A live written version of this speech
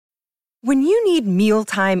When you need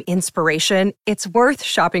mealtime inspiration, it's worth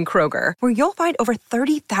shopping Kroger, where you'll find over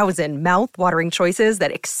 30,000 mouth-watering choices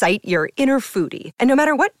that excite your inner foodie. And no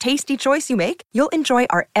matter what tasty choice you make, you'll enjoy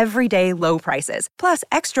our everyday low prices, plus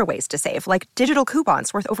extra ways to save, like digital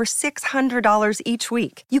coupons worth over $600 each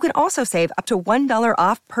week. You can also save up to $1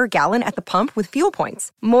 off per gallon at the pump with fuel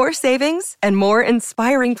points. More savings and more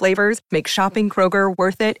inspiring flavors make shopping Kroger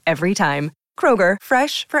worth it every time. Kroger,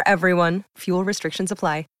 fresh for everyone. Fuel restrictions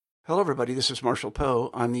apply. Hello, everybody. This is Marshall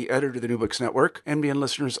Poe. I'm the editor of the New Books Network. NBN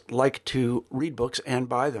listeners like to read books and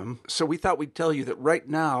buy them. So we thought we'd tell you that right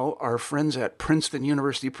now, our friends at Princeton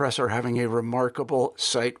University Press are having a remarkable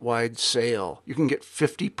site-wide sale. You can get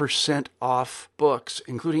 50% off books,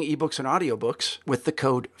 including ebooks and audiobooks, with the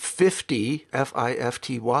code 50,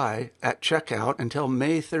 F-I-F-T-Y, at checkout until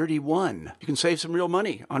May 31. You can save some real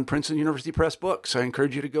money on Princeton University Press books. I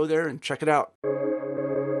encourage you to go there and check it out.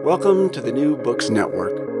 Welcome to the New Books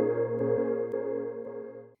Network.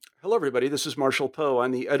 Hello, everybody. This is Marshall Poe.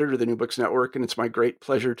 I'm the editor of the New Books Network, and it's my great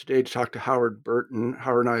pleasure today to talk to Howard Burton.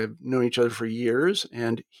 Howard and I have known each other for years,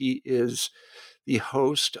 and he is the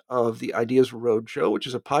host of the Ideas Roadshow, which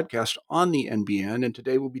is a podcast on the NBN. And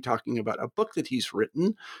today we'll be talking about a book that he's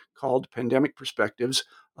written called Pandemic Perspectives,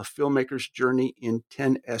 A Filmmaker's Journey in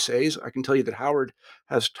 10 Essays. I can tell you that Howard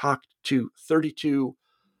has talked to 32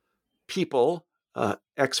 people,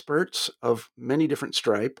 experts of many different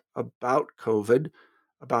stripe, about COVID,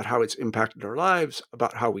 about how it's impacted our lives,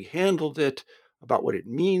 about how we handled it, about what it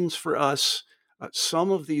means for us.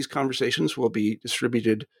 Some of these conversations will be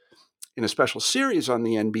distributed in a special series on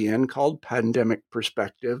the NBN called Pandemic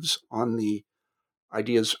Perspectives on the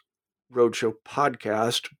Ideas Roadshow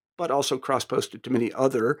podcast, but also cross-posted to many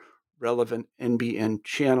other relevant NBN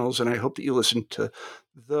channels. And I hope that you listen to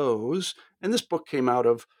those. And this book came out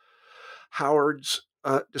of Howard's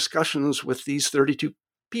discussions with these 32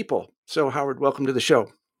 people. So, Howard, welcome to the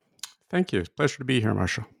show. Thank you. Pleasure to be here,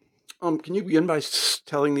 Marshall. Can you begin by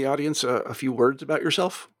telling the audience a few words about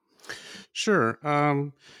yourself? Sure.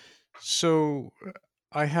 So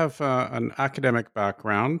I have an academic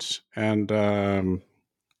background, and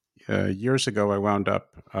years ago I wound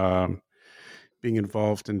up being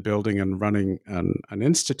involved in building and running an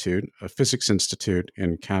institute, a physics institute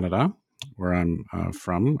in Canada, where I'm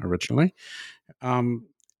from originally.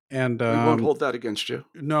 We won't hold that against you.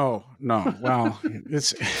 No. Well,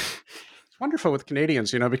 it's wonderful with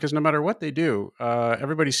Canadians, because no matter what they do,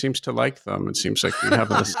 everybody seems to like them. It seems like we have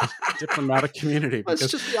this diplomatic community. Well, it's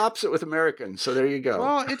just the opposite with Americans. So there you go.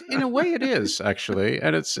 Well, in a way it is, actually.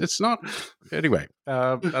 And it's not. Anyway,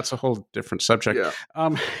 that's a whole different subject. Yeah.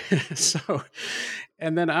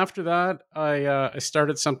 And then after that, I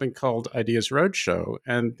started something called Ideas Roadshow.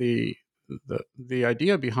 And the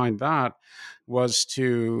idea behind that was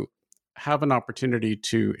to have an opportunity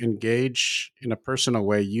to engage in a personal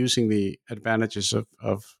way using the advantages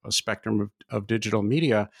of a spectrum of digital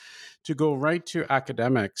media to go right to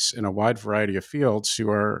academics in a wide variety of fields who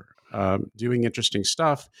are doing interesting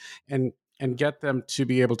stuff and get them to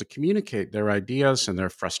be able to communicate their ideas and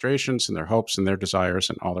their frustrations and their hopes and their desires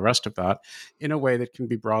and all the rest of that in a way that can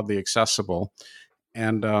be broadly accessible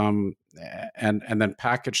and then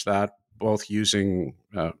package that both using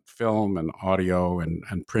film and audio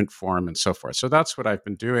and print form and so forth. So that's what I've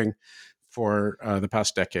been doing for the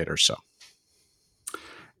past decade or so.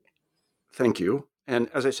 Thank you. And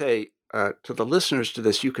as I say, to the listeners to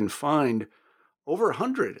this, you can find over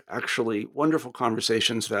 100 actually wonderful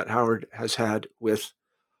conversations that Howard has had with,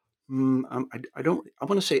 I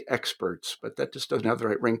want to say experts, but that just doesn't have the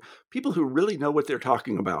right ring. People who really know what they're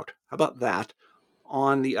talking about. How about that?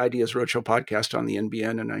 On the Ideas Roadshow podcast on the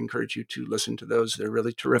NBN, and I encourage you to listen to those. They're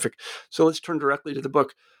really terrific. So let's turn directly to the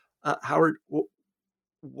book. Howard,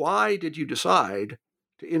 why did you decide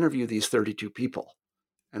to interview these 32 people,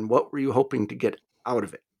 and what were you hoping to get out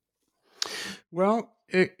of it? Well,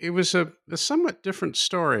 it was a somewhat different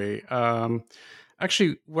story.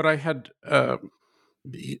 Actually, what I had,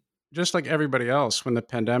 just like everybody else, when the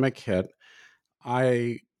pandemic hit,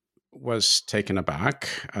 I was taken aback.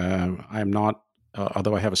 I'm not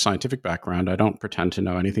although I have a scientific background, I don't pretend to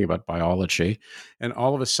know anything about biology. And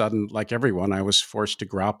all of a sudden, like everyone, I was forced to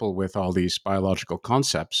grapple with all these biological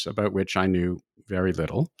concepts about which I knew very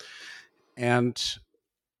little. And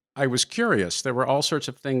I was curious. There were all sorts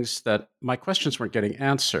of things that my questions weren't getting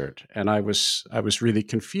answered, and I was really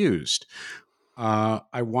confused.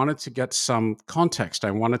 I wanted to get some context.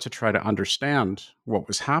 I wanted to try to understand what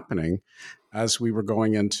was happening as we were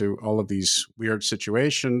going into all of these weird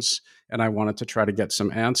situations, and I wanted to try to get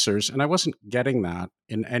some answers. And I wasn't getting that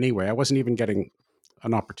in any way. I wasn't even getting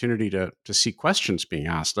an opportunity to see questions being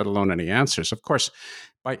asked, let alone any answers. Of course,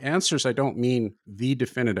 by answers, I don't mean the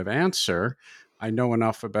definitive answer. I know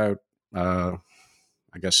enough about, I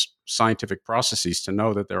guess, scientific processes to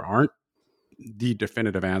know that there aren't the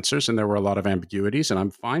definitive answers, and there were a lot of ambiguities, and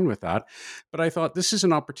I'm fine with that. But I thought this is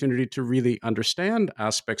an opportunity to really understand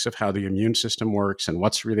aspects of how the immune system works and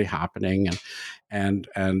what's really happening, and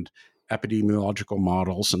epidemiological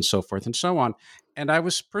models and so forth and so on. And I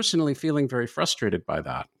was personally feeling very frustrated by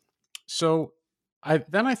that. So I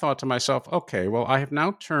thought to myself, okay, well, I have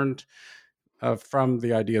now turned from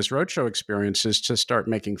the Ideas Roadshow experiences to start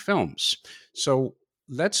making films. So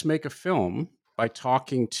let's make a film by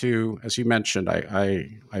talking to, as you mentioned,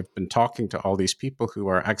 I've been talking to all these people who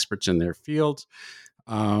are experts in their field.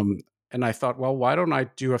 And I thought, well, why don't I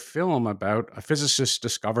do a film about a physicist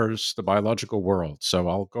discovers the biological world? So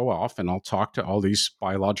I'll go off and I'll talk to all these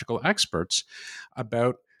biological experts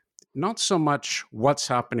about not so much what's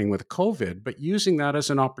happening with COVID, but using that as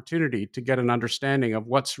an opportunity to get an understanding of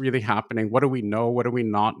what's really happening. What do we know? What do we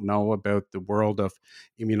not know about the world of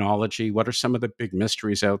immunology? What are some of the big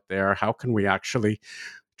mysteries out there? How can we actually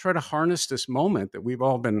try to harness this moment that we've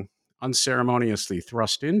all been unceremoniously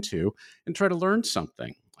thrust into and try to learn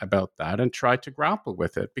something about that and try to grapple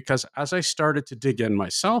with it? Because as I started to dig in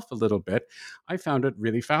myself a little bit, I found it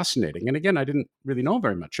really fascinating. And again, I didn't really know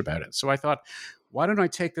very much about it. So I thought, why don't I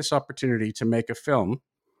take this opportunity to make a film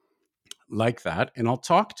like that? And I'll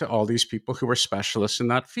talk to all these people who are specialists in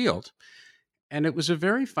that field. And it was a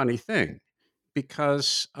very funny thing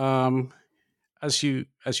because, as you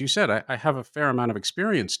said, I have a fair amount of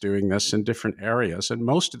experience doing this in different areas. And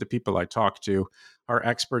most of the people I talk to are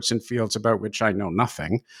experts in fields about which I know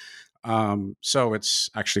nothing. So it's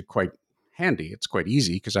actually quite handy. It's quite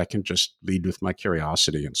easy because I can just lead with my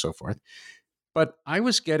curiosity and so forth. But I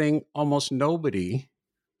was getting almost nobody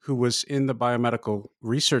who was in the biomedical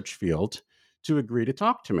research field to agree to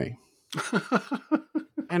talk to me.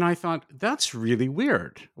 And I thought, that's really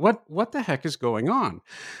weird. What the heck is going on?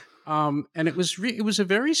 And it was a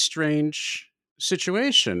very strange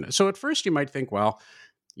situation. So at first you might think, well,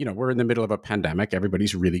 we're in the middle of a pandemic.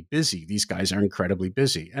 Everybody's really busy. These guys are incredibly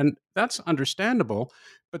busy. And that's understandable.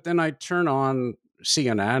 But then I'd turn on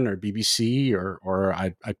CNN or BBC or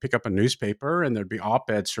I'd pick up a newspaper and there'd be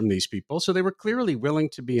op-eds from these people. So they were clearly willing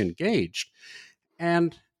to be engaged.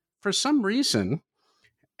 And for some reason,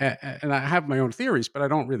 and I have my own theories, but I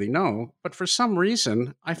don't really know. But for some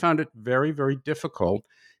reason, I found it very, very difficult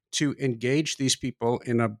to engage these people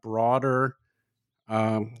in a broader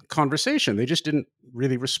conversation. They just didn't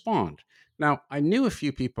really respond. Now, I knew a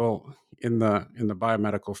few people in the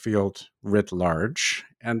biomedical field writ large,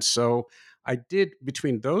 and so I did,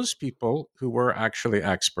 between those people who were actually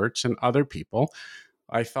experts and other people,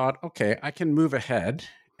 I thought, okay, I can move ahead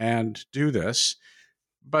and do this,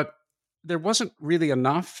 but there wasn't really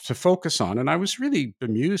enough to focus on, and I was really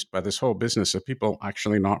bemused by this whole business of people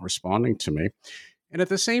actually not responding to me. And at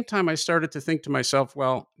the same time, I started to think to myself,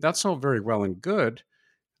 well, that's all very well and good,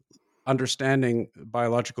 understanding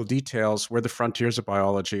biological details, where the frontiers of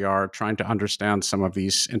biology are, trying to understand some of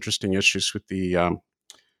these interesting issues with the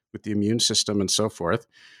immune system and so forth.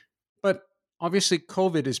 But obviously,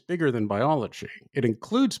 COVID is bigger than biology. It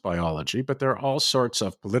includes biology, but there are all sorts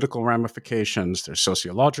of political ramifications. There's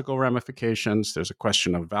sociological ramifications. There's a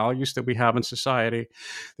question of values that we have in society.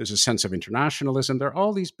 There's a sense of internationalism. There are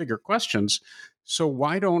all these bigger questions. So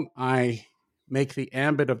why don't I make the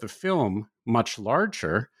ambit of the film much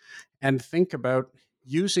larger and think about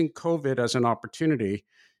using COVID as an opportunity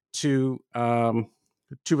to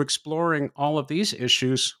exploring all of these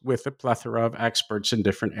issues with a plethora of experts in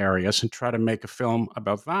different areas and try to make a film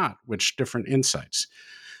about that, with different insights.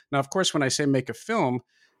 Now, of course, when I say make a film,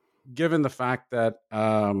 given the fact that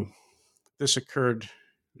this occurred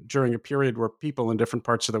during a period where people in different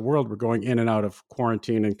parts of the world were going in and out of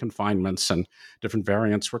quarantine and confinements and different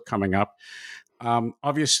variants were coming up,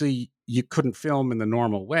 obviously you couldn't film in the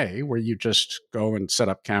normal way where you just go and set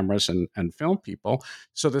up cameras and film people.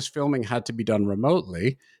 So this filming had to be done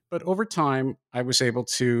remotely. But over time, I was able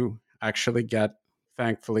to actually get,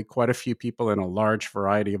 thankfully, quite a few people in a large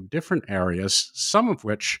variety of different areas, some of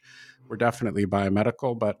which were definitely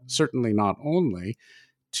biomedical, but certainly not only,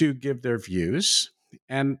 to give their views.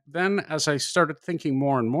 And then as I started thinking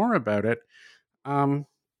more and more about it,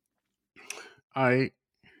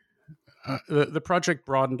 the project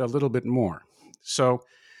broadened a little bit more. So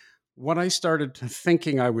what I started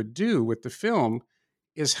thinking I would do with the film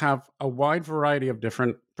is have a wide variety of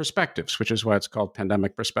different perspectives, which is why it's called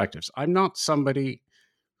Pandemic Perspectives. I'm not somebody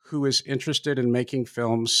who is interested in making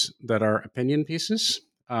films that are opinion pieces.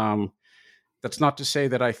 That's not to say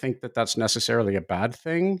that I think that that's necessarily a bad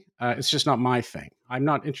thing. It's just not my thing. I'm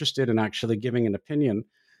not interested in actually giving an opinion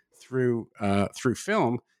through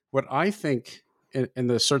film. What I think in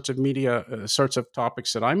the sorts of media, sorts of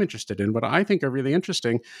topics that I'm interested in, what I think are really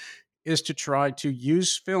interesting is to try to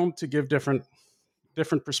use film to give different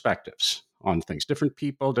perspectives on things, different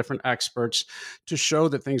people, different experts, to show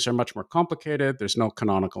that things are much more complicated. There's no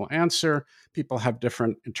canonical answer. People have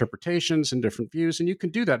different interpretations and different views, and you can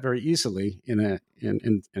do that very easily in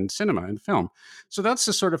cinema and film. So that's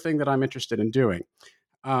the sort of thing that I'm interested in doing.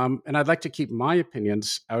 And I'd like to keep my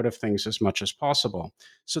opinions out of things as much as possible.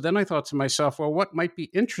 So then I thought to myself, well, what might be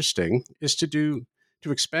interesting is to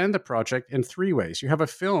expand the project in three ways. You have a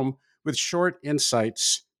film with short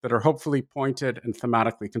insights that are hopefully pointed and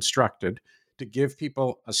thematically constructed to give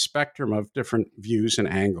people a spectrum of different views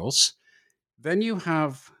and angles. Then you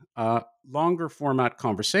have longer format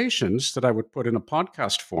conversations that I would put in a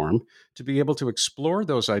podcast form to be able to explore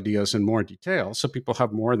those ideas in more detail. So people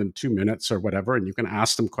have more than 2 minutes or whatever, and you can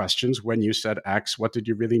ask them questions. When you said X, what did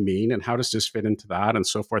you really mean? And how does this fit into that? And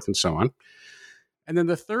so forth and so on. And then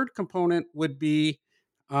the third component would be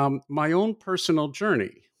my own personal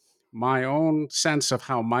journey, my own sense of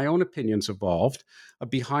how my own opinions evolved, a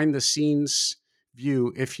behind the scenes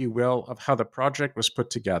view, if you will, of how the project was put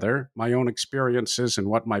together, my own experiences and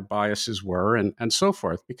what my biases were, and so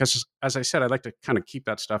forth. Because, as I said, I like to kind of keep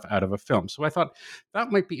that stuff out of a film. So I thought that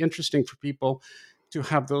might be interesting for people to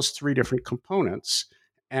have those three different components.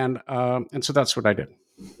 And so that's what I did.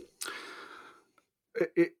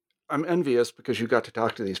 I'm envious because you got to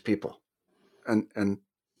talk to these people. And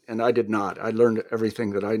I did not. I learned everything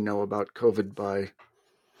that I know about COVID by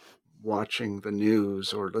watching the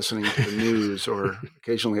news or listening to the news, or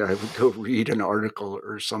occasionally I would go read an article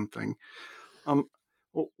or something.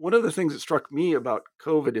 Well, one of the things that struck me about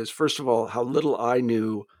COVID is, first of all, how little I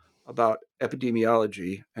knew about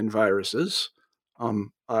epidemiology and viruses.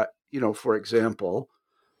 For example,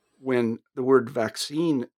 when the word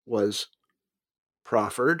vaccine was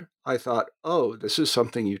proffered, I thought, oh, this is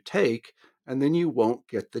something you take and then you won't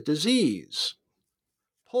get the disease.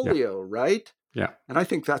 Polio, right? Yeah. And I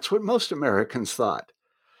think that's what most Americans thought.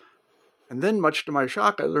 And then, much to my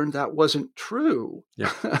shock, I learned that wasn't true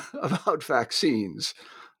about vaccines.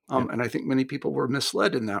 And I think many people were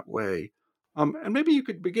misled in that way. And maybe you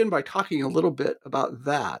could begin by talking a little bit about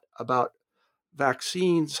that, about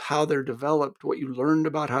vaccines, how they're developed, what you learned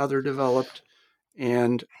about how they're developed.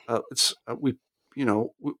 And we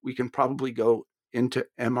can probably go into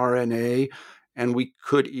mRNA, and we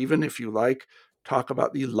could even, if you like, talk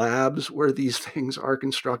about the labs where these things are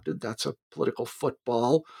constructed. That's a political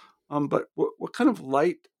football. But what kind of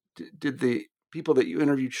light did the people that you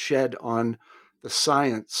interviewed shed on the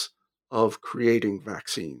science of creating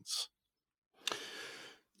vaccines?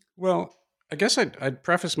 Well, I guess I'd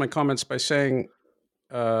preface my comments by saying,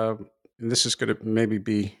 and this is going to maybe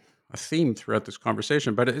be a theme throughout this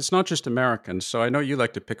conversation, but it's not just Americans. So I know you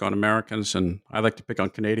like to pick on Americans, and I like to pick on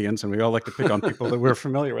Canadians, and we all like to pick on people that we're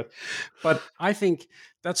familiar with. But I think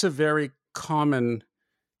that's a very common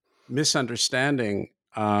misunderstanding,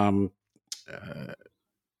 or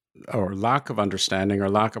lack of understanding, or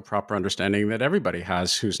lack of proper understanding that everybody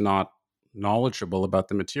has who's not knowledgeable about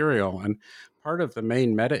the material. And part of the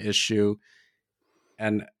main meta issue,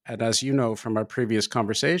 and as you know from our previous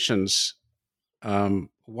conversations,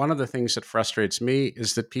 one of the things that frustrates me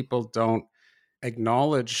is that people don't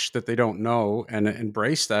acknowledge that they don't know and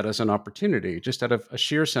embrace that as an opportunity, just out of a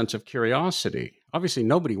sheer sense of curiosity. Obviously,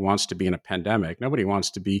 nobody wants to be in a pandemic. Nobody wants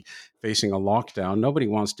to be facing a lockdown. Nobody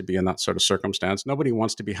wants to be in that sort of circumstance. Nobody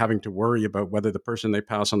wants to be having to worry about whether the person they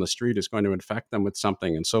pass on the street is going to infect them with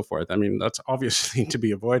something and so forth. I mean, that's obviously to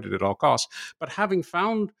be avoided at all costs. But having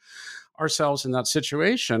found ourselves in that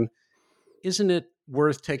situation, isn't it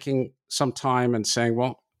worth taking some time and saying,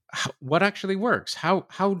 well, what actually works?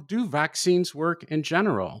 How do vaccines work in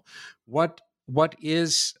general? What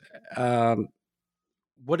is going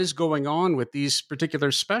on with these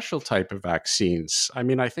particular special type of vaccines? I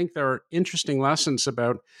mean, I think there are interesting lessons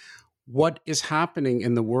about what is happening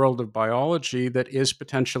in the world of biology that is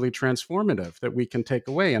potentially transformative that we can take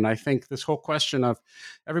away. And I think this whole question of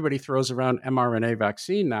everybody throws around mRNA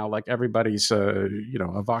vaccine now, like everybody's a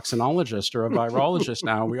vaccinologist or a virologist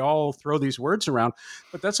now. We all throw these words around,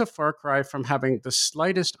 but that's a far cry from having the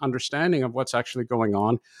slightest understanding of what's actually going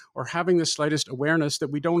on, or having the slightest awareness that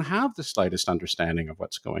we don't have the slightest understanding of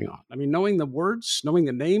what's going on. I mean, knowing the words, knowing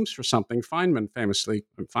the names for something,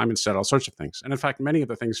 Feynman said all sorts of things. And in fact, many of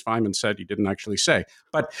the things Feynman said he didn't actually say,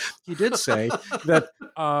 but he did say that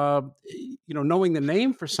knowing the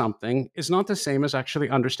name for something is not the same as actually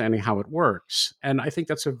understanding how it works. And I think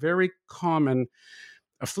that's a very common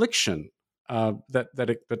affliction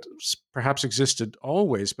that perhaps existed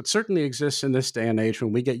always, but certainly exists in this day and age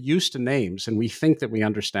when we get used to names and we think that we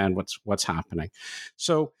understand what's happening.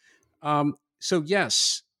 So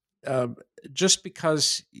yes, just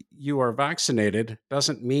because you are vaccinated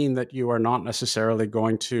doesn't mean that you are not necessarily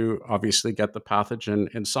going to obviously get the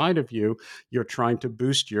pathogen inside of you. You're trying to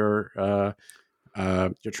boost your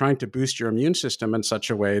immune system in such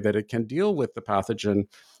a way that it can deal with the pathogen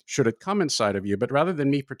should it come inside of you. But rather than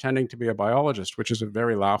me pretending to be a biologist, which is a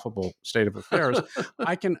very laughable state of affairs,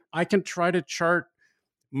 I can try to chart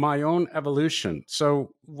my own evolution.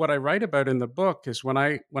 So what I write about in the book is when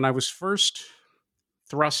I was first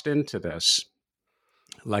thrust into this,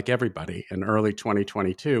 like everybody in early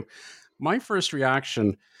 2022, my first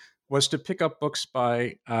reaction was to pick up books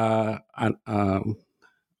by a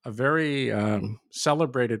very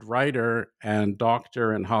celebrated writer and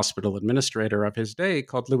doctor and hospital administrator of his day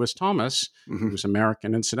called Lewis Thomas, who was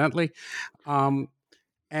American, incidentally.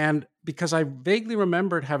 And because I vaguely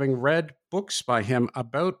remembered having read books by him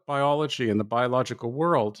about biology and the biological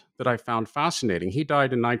world that I found fascinating. He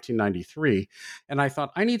died in 1993, and I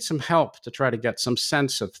thought, I need some help to try to get some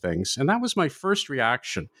sense of things. And that was my first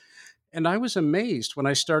reaction. And I was amazed when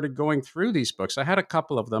I started going through these books. I had a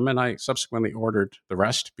couple of them, and I subsequently ordered the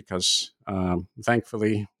rest because,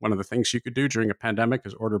 thankfully, one of the things you could do during a pandemic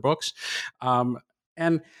is order books.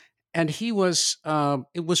 And he was,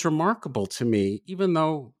 it was remarkable to me, even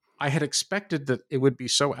though I had expected that it would be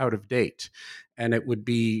so out of date and it would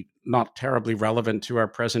be not terribly relevant to our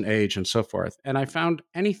present age and so forth. And I found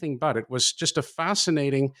anything but. It was just a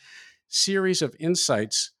fascinating series of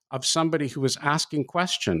insights of somebody who was asking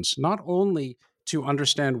questions, not only to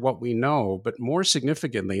understand what we know, but more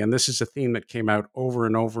significantly, and this is a theme that came out over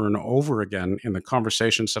and over and over again in the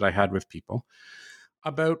conversations that I had with people,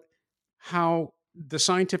 about how the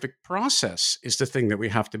scientific process is the thing that we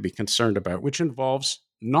have to be concerned about, which involves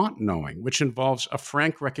not knowing, which involves a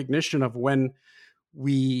frank recognition of when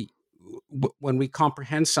we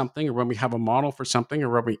comprehend something, or when we have a model for something,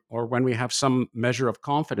 or when we have some measure of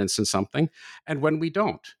confidence in something, and when we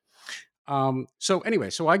don't. So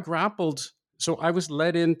I was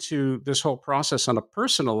led into this whole process on a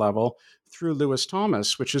personal level through Lewis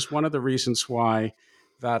Thomas, which is one of the reasons why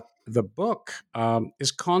that the book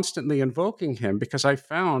is constantly invoking him, because I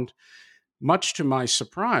found, much to my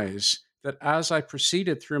surprise, that as I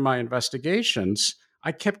proceeded through my investigations,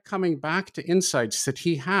 I kept coming back to insights that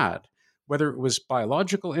he had, whether it was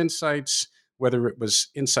biological insights, whether it was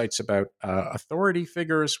insights about authority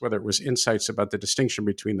figures, whether it was insights about the distinction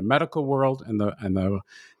between the medical world and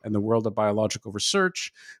the world of biological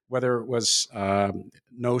research, whether it was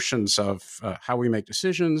notions of how we make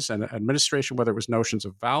decisions and administration, whether it was notions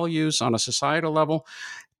of values on a societal level.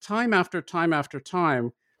 Time after time after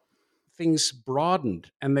time, things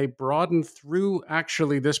broadened, and they broadened through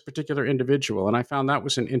actually this particular individual. And I found that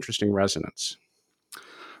was an interesting resonance.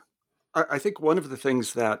 I think one of the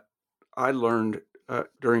things that I learned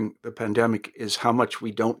during the pandemic is how much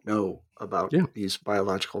we don't know about these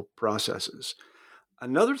biological processes.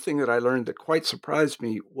 Another thing that I learned that quite surprised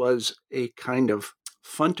me was a kind of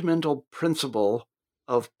fundamental principle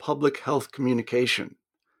of public health communication.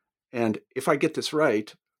 And if I get this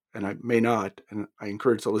right, and I may not, and I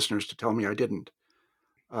encourage the listeners to tell me I didn't,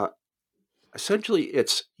 essentially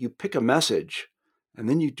it's you pick a message and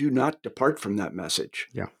then you do not depart from that message.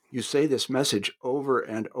 Yeah. You say this message over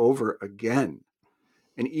and over again.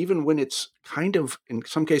 And even when it's kind of, in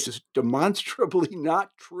some cases, demonstrably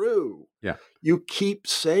not true, you keep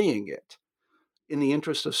saying it in the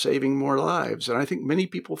interest of saving more lives. And I think many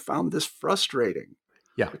people found this frustrating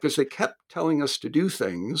because they kept telling us to do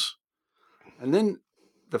things. And then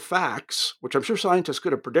the facts, which I'm sure scientists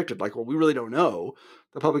could have predicted, like, well, we really don't know,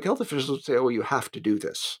 the public health officials would say, oh, you have to do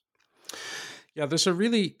this. Yeah, there's a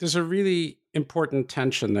really important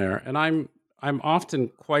tension there, and I'm often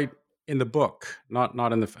quite in the book,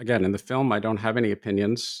 not in the film. I don't have any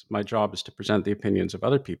opinions. My job is to present the opinions of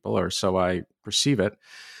other people, or so I perceive it.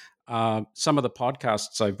 Some of the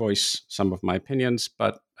podcasts I voice some of my opinions,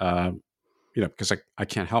 but because I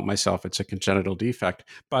can't help myself, it's a congenital defect.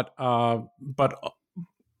 But I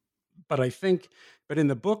think, but in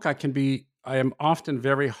the book, I am often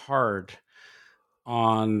very hard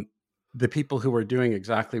on the people who are doing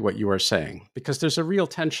exactly what you are saying, because there's a real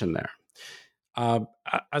tension there.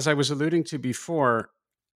 As I was alluding to before,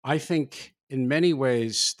 I think in many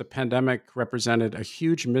ways, the pandemic represented a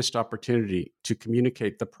huge missed opportunity to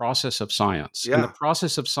communicate the process of science. And the Yeah.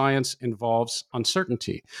 process of science involves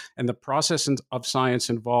uncertainty. And the process of science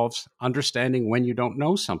involves understanding when you don't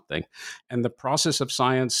know something. And the process of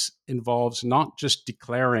science involves not just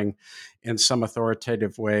declaring in some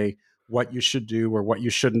authoritative way what you should do or what you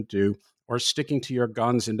shouldn't do, or sticking to your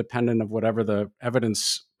guns independent of whatever the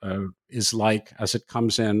evidence is like as it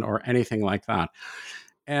comes in, or anything like that.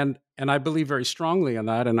 And I believe very strongly in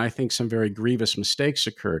that, and I think some very grievous mistakes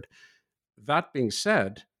occurred. That being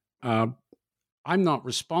said, I'm not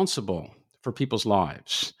responsible for people's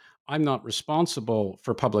lives. I'm not responsible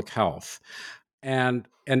for public health. And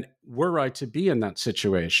were I to be in that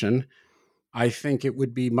situation, I think it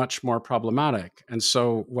would be much more problematic. And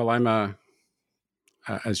so, while I'm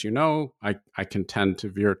as you know, I can tend to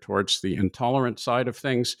veer towards the intolerant side of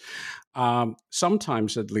things.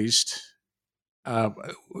 Sometimes, at least,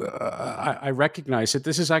 I recognize that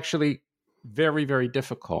this is actually very, very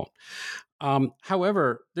difficult.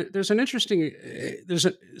 However, there's an interesting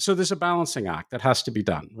there's a balancing act that has to be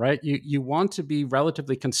done, right? You want to be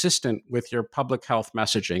relatively consistent with your public health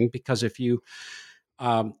messaging, because if you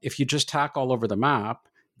just tack all over the map,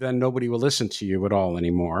 then nobody will listen to you at all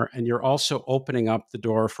anymore, and you're also opening up the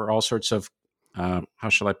door for all sorts of how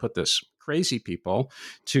shall I put this? Crazy people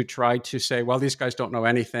to try to say, well, these guys don't know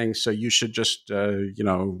anything, so you should just,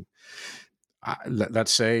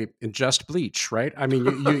 let's say, ingest bleach, right? I mean,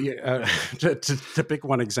 to pick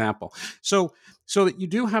one example. So that you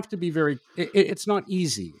do have to be very. It's not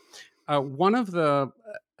easy. One of the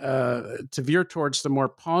to veer towards the more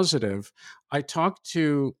positive, I talked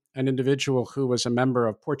to an individual who was a member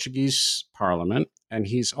of Portuguese Parliament, and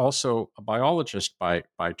he's also a biologist by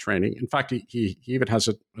training. In fact, he even has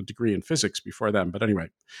a degree in physics before then. But anyway,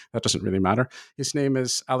 that doesn't really matter. His name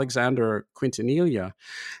is Alexander Quintanilha,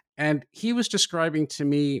 and he was describing to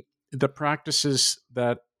me the practices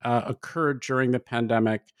that occurred during the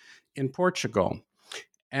pandemic in Portugal,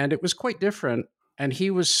 and it was quite different. And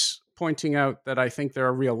he was pointing out that I think there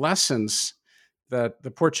are real lessons that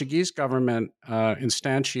the Portuguese government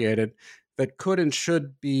instantiated that could and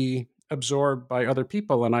should be absorbed by other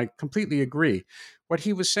people. And I completely agree. What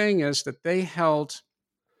he was saying is that they held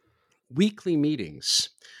weekly meetings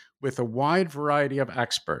with a wide variety of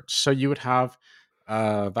experts. So you would have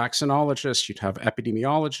vaccinologists, you'd have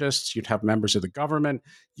epidemiologists, you'd have members of the government,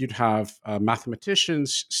 you'd have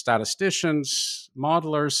mathematicians, statisticians,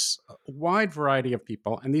 modelers, a wide variety of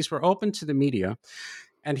people. And these were open to the media.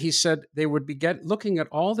 And he said they would be looking at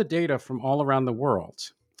all the data from all around the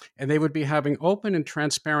world, and they would be having open and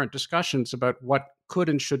transparent discussions about what could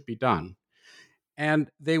and should be done.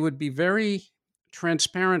 And they would be very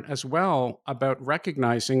transparent as well about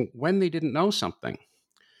recognizing when they didn't know something.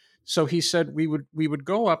 So he said we would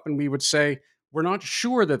go up and we would say, we're not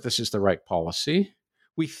sure that this is the right policy.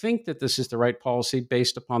 We think that this is the right policy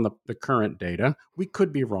based upon the current data. We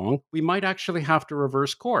could be wrong. We might actually have to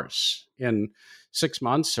reverse course in 6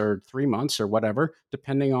 months or 3 months or whatever,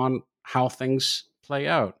 depending on how things play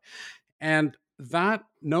out. And that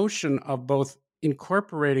notion of both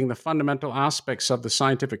incorporating the fundamental aspects of the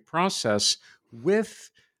scientific process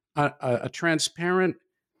with a transparent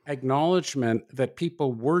acknowledgement that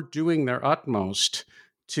people were doing their utmost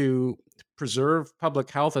to preserve public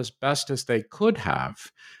health as best as they could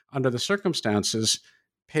have under the circumstances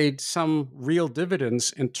paid some real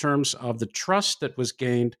dividends in terms of the trust that was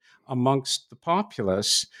gained amongst the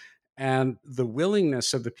populace and the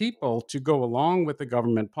willingness of the people to go along with the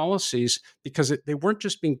government policies, because they weren't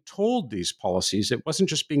just being told these policies. It wasn't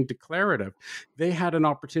just being declarative. They had an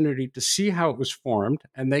opportunity to see how it was formed,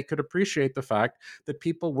 and they could appreciate the fact that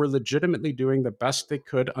people were legitimately doing the best they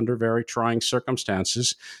could under very trying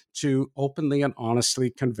circumstances to openly and honestly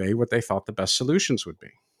convey what they thought the best solutions would be.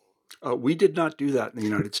 We did not do that in the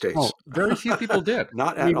United States. Oh, very few people did.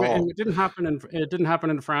 Not at all. And it didn't happen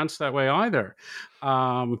in France that way either.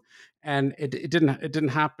 And it didn't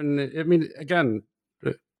happen. I mean, again,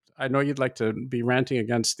 I know you'd like to be ranting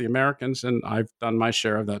against the Americans, and I've done my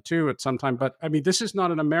share of that too at some time. But I mean, this is not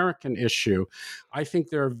an American issue. I think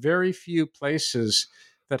there are very few places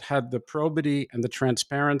that had the probity and the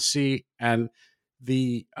transparency and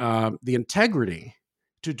the integrity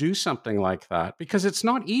to do something like that, because it's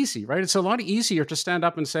not easy, right? It's a lot easier to stand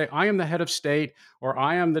up and say, I am the head of state, or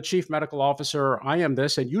I am the chief medical officer, or I am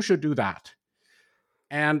this, and you should do that.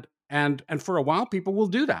 And for a while, people will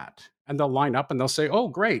do that, and they'll line up and they'll say, oh,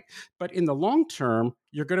 great. But in the long term,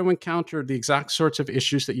 you're going to encounter the exact sorts of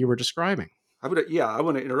issues that you were describing. I want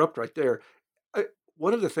to interrupt right there.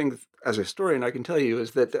 one of the things, as a historian, I can tell you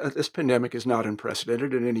is that this pandemic is not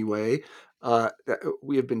unprecedented in any way.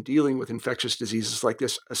 We have been dealing with infectious diseases like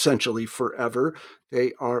this essentially forever.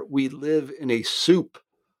 We live in a soup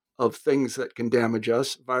of things that can damage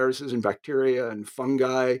us, viruses and bacteria and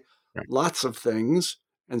fungi, Right. lots of things.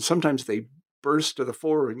 And sometimes they burst to the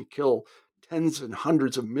fore and kill tens and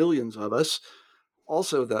hundreds of millions of us.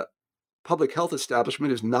 Also, the public health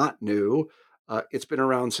establishment is not new. It's been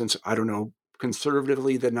around since, I don't know,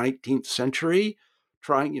 conservatively the 19th century,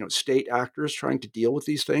 state actors trying to deal with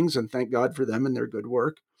these things, and thank God for them and their good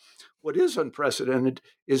work. What is unprecedented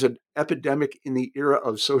is an epidemic in the era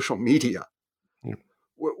of social media. Yeah.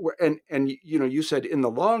 You said in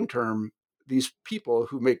the long term, these people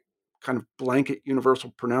who make kind of blanket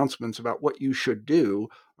universal pronouncements about what you should do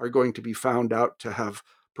are going to be found out to have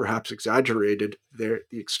perhaps exaggerated the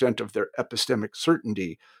extent of their epistemic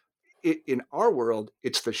certainty. In our world,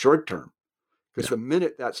 it's the short term, because the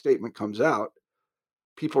minute that statement comes out,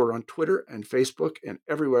 people are on Twitter and Facebook and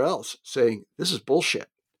everywhere else saying this is bullshit,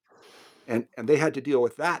 and they had to deal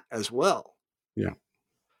with that as well. Yeah.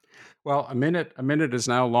 Well, a minute is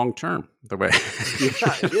now long term. The way,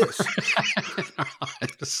 yeah,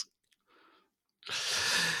 it is.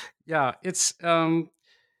 Yeah, it's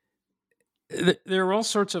there are all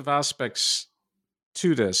sorts of aspects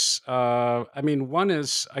to this. I mean, one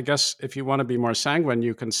is, I guess, if you want to be more sanguine,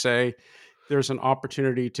 you can say there's an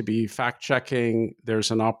opportunity to be fact checking. There's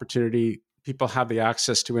an opportunity. People have the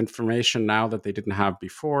access to information now that they didn't have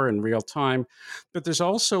before in real time. But there's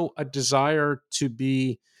also a desire to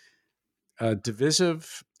be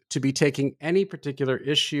divisive, to be taking any particular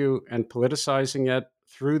issue and politicizing it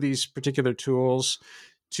through these particular tools,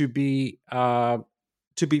 to be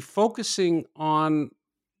focusing on,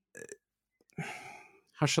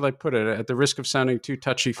 how should I put it, at the risk of sounding too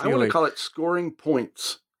touchy-feely. I want to call it scoring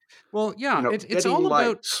points. Well, yeah, it's all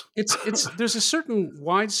likes. About there's a certain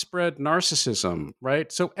widespread narcissism,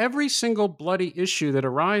 right? So every single bloody issue that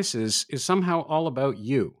arises is somehow all about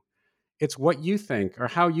you. It's what you think or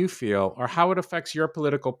how you feel or how it affects your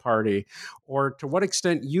political party or to what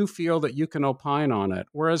extent you feel that you can opine on it.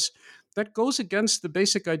 Whereas that goes against the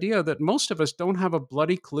basic idea that most of us don't have a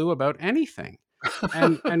bloody clue about anything.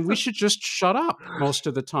 And we should just shut up most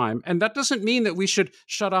of the time. And that doesn't mean that we should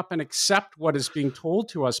shut up and accept what is being told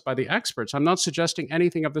to us by the experts. I'm not suggesting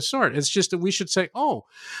anything of the sort. It's just that we should say, oh,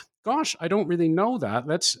 gosh, I don't really know that.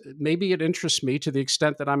 Maybe it interests me to the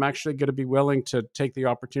extent that I'm actually going to be willing to take the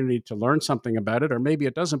opportunity to learn something about it, or maybe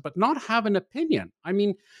it doesn't, but not have an opinion. I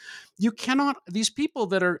mean, you cannot, these people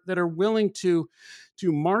that are willing to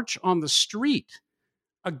march on the street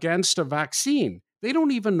against a vaccine, they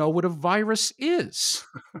don't even know what a virus is.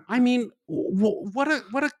 I mean, what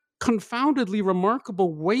a confoundedly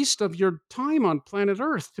remarkable waste of your time on planet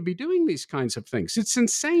Earth to be doing these kinds of things. It's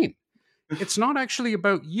insane. It's not actually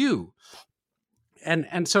about you.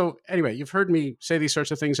 And so, anyway, you've heard me say these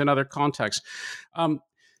sorts of things in other contexts.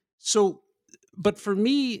 But for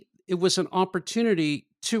me, it was an opportunity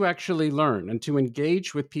to actually learn and to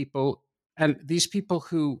engage with people. And these people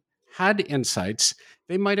who had insights,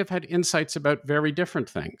 they might have had insights about very different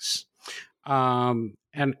things. And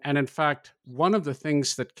in fact, one of the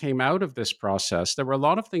things that came out of this process, there were a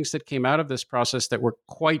lot of things that came out of this process that were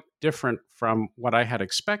quite different from what I had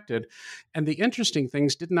expected. And the interesting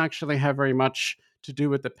things didn't actually have very much to do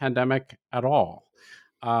with the pandemic at all.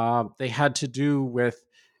 They had to do with,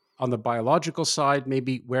 on the biological side,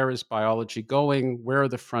 maybe where is biology going? Where are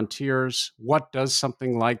the frontiers? What does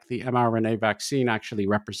something like the mRNA vaccine actually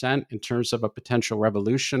represent in terms of a potential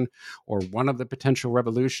revolution or one of the potential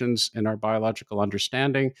revolutions in our biological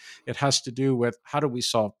understanding? It has to do with how do we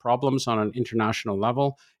solve problems on an international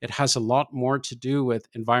level? It has a lot more to do with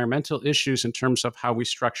environmental issues in terms of how we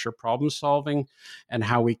structure problem solving and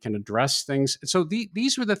how we can address things. So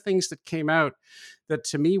these were the things that came out that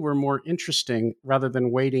to me were more interesting rather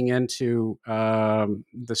than wading into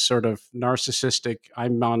the sort of narcissistic,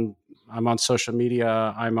 I'm on social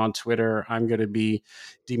media, I'm on Twitter, I'm going to be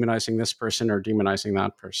demonizing this person or demonizing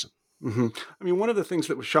that person. Mm-hmm. I mean, one of the things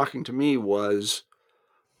that was shocking to me was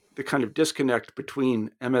the kind of disconnect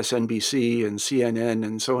between MSNBC and CNN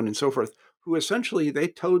and so on and so forth, who essentially, they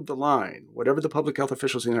towed the line. Whatever the public health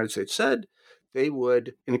officials in the United States said, they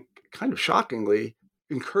would, in kind of shockingly,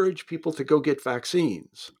 encourage people to go get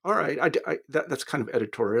vaccines. All right, that's kind of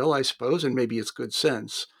editorial, I suppose, and maybe it's good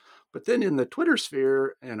sense. But then in the Twitter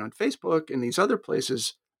sphere and on Facebook and these other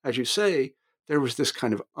places, as you say, there was this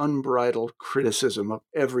kind of unbridled criticism of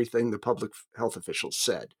everything the public health officials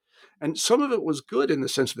said. And some of it was good in the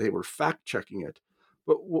sense that they were fact-checking it.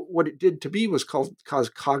 But what it did to me was cause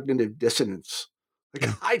cognitive dissonance. Like,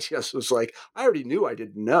 I just was like, I already knew I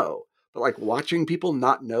didn't know, but like watching people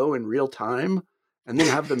not know in real time and then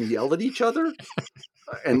have them yell at each other.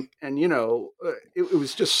 And it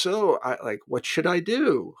was just so like, what should I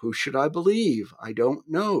do? Who should I believe? I don't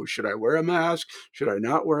know. Should I wear a mask? Should I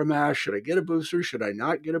not wear a mask? Should I get a booster? Should I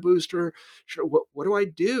not get a booster? What do I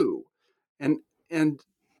do? And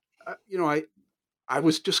I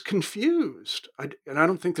was just confused. And I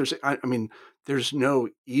don't think there's no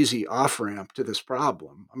easy off ramp to this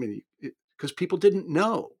problem. I mean, because people didn't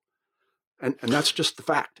know, and that's just the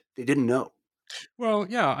fact. They didn't know. Well,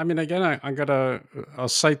 yeah. I mean, again, I'll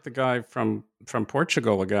cite the guy from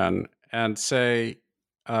Portugal again and say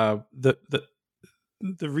the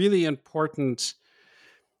really important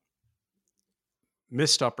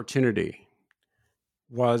missed opportunity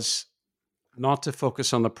was not to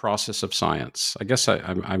focus on the process of science. I guess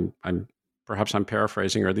I'm perhaps I'm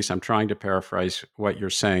paraphrasing, or at least I'm trying to paraphrase what you're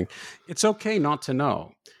saying. It's okay not to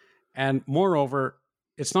know, and moreover,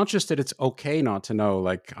 it's not just that it's okay not to know,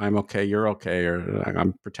 like I'm okay, you're okay, or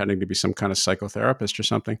I'm pretending to be some kind of psychotherapist or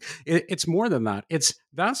something. It's more than that.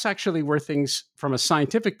 That's actually where things from a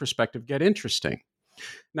scientific perspective get interesting.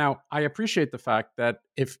 Now, I appreciate the fact that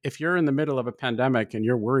if you're in the middle of a pandemic and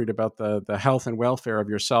you're worried about the health and welfare of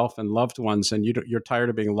yourself and loved ones, and you're tired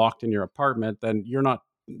of being locked in your apartment, then you're not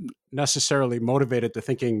necessarily motivated to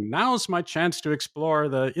thinking, now's my chance to explore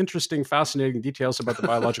the interesting, fascinating details about the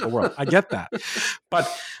biological world. I get that. But,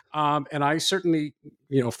 and I certainly,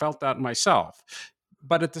 felt that myself.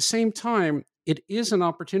 But at the same time, it is an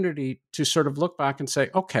opportunity to sort of look back and say,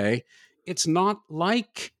 okay, it's not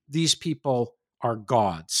like these people are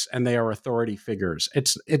gods and they are authority figures.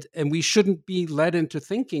 And we shouldn't be led into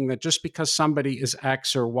thinking that just because somebody is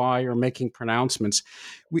X or Y or making pronouncements,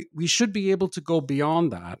 we should be able to go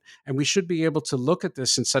beyond that. And we should be able to look at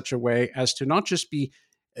this in such a way as to not just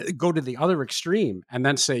go to the other extreme and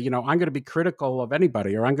then say, I'm going to be critical of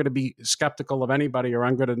anybody, or I'm going to be skeptical of anybody, or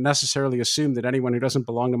I'm going to necessarily assume that anyone who doesn't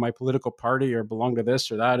belong to my political party or belong to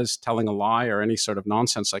this or that is telling a lie or any sort of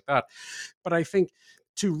nonsense like that. But I think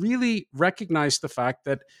to really recognize the fact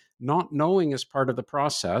that not knowing is part of the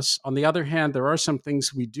process. On the other hand, there are some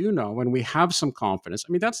things we do know and we have some confidence.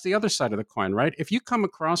 I mean, that's the other side of the coin, right? If you come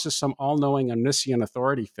across as some all-knowing, omniscient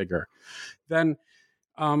authority figure, then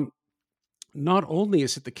not only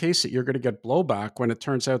is it the case that you're going to get blowback when it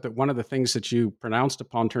turns out that one of the things that you pronounced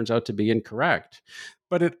upon turns out to be incorrect,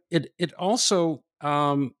 but it also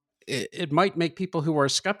it might make people who are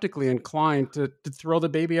skeptically inclined to throw the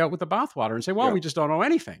baby out with the bathwater and say, well, we just don't know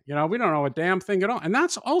anything. We don't know a damn thing at all. And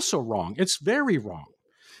that's also wrong. It's very wrong.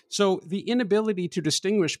 So the inability to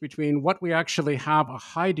distinguish between what we actually have a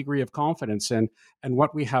high degree of confidence in and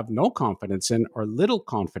what we have no confidence in or little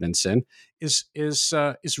confidence in is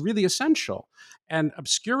really essential. And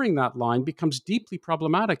obscuring that line becomes deeply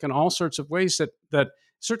problematic in all sorts of ways that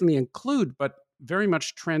certainly include, but very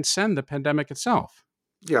much transcend the pandemic itself.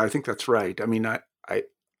 Yeah, I think that's right. I mean, I'm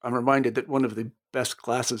reminded that one of the best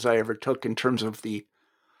classes I ever took in terms of the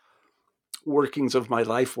workings of my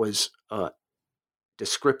life was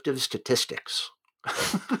descriptive statistics.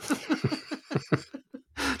 I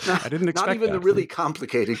didn't expect not even that. The really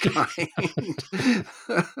complicated kind.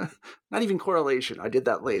 Not even correlation. I did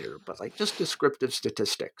that later, but like just descriptive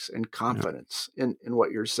statistics and confidence in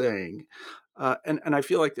what you're saying. And I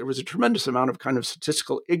feel like there was a tremendous amount of kind of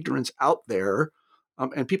statistical ignorance out there.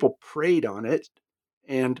 And people preyed on it.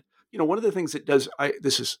 And, one of the things it does,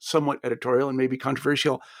 this is somewhat editorial and maybe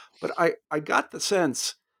controversial, but I got the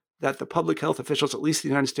sense that the public health officials, at least in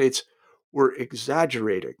the United States, were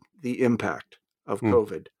exaggerating the impact of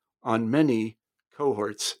COVID on many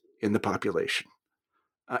cohorts in the population.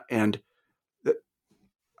 And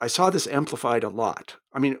I saw this amplified a lot.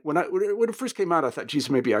 I mean, when it first came out, I thought, geez,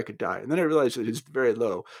 maybe I could die. And then I realized that it's very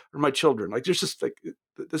low. Or my children, like there's just like,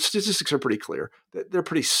 the statistics are pretty clear. They're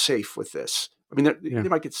pretty safe with this. I mean, they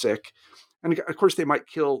might get sick. And of course, they might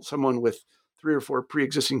kill someone with 3 or 4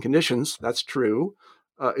 pre-existing conditions. That's true.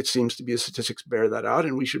 It seems to be the statistics bear that out,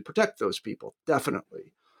 and we should protect those people,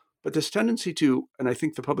 definitely. But this tendency to, and I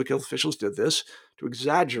think the public health officials did this, to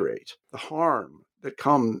exaggerate the harm that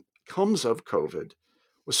comes of COVID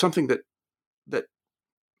was something that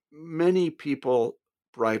many people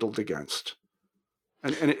bridled against.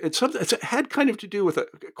 And it had kind of to do with a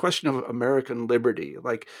question of American liberty.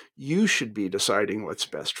 Like, you should be deciding what's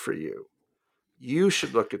best for you. You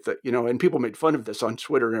should look at and people made fun of this on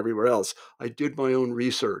Twitter and everywhere else. I did my own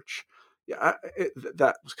research. Yeah,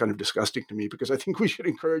 that was kind of disgusting to me because I think we should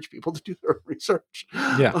encourage people to do their own research.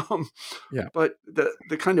 Yeah. But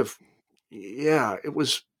the kind of, it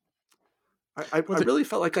was, I really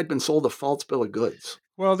felt like I'd been sold a false bill of goods.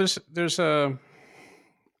 Well, there's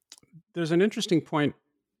there's an interesting point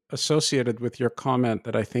associated with your comment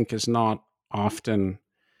that I think is not often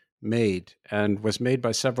made and was made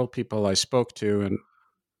by several people I spoke to, and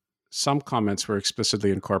some comments were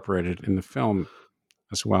explicitly incorporated in the film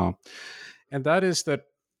as well. And that is that,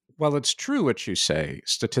 while it's true what you say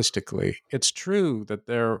statistically, it's true that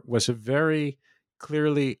there was a very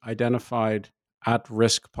clearly identified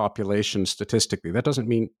at-risk population statistically. That doesn't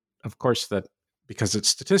mean, of course, that because it's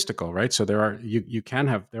statistical, right? So there are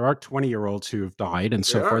there are 20-year-olds who have died and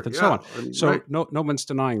so forth and so on. I mean, So right. no one's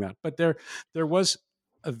denying that. But there was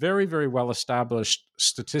a very, very well established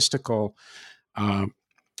statistical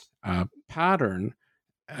pattern,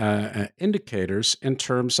 indicators in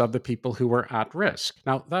terms of the people who were at risk.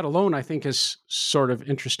 Now, that alone, I think, is sort of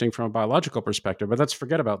interesting from a biological perspective, but let's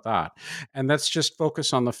forget about that. And let's just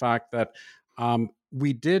focus on the fact that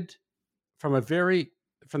we did, from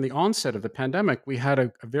the onset of the pandemic, we had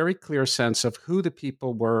a very clear sense of who the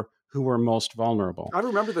people were who were most vulnerable. I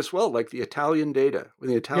remember this well, like the Italian data. When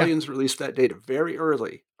the Italians released that data very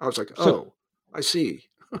early, I was like, oh, I see.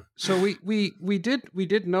 So we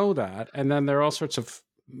did know that, and then there are all sorts of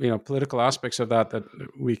political aspects of that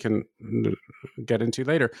we can get into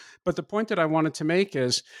later. But the point that I wanted to make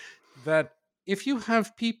is that if you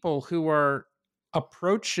have people who are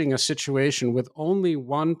approaching a situation with only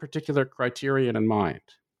one particular criterion in mind,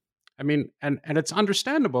 I mean, and it's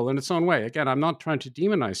understandable in its own way. Again, I'm not trying to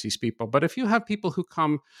demonize these people, but if you have people who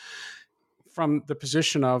come from the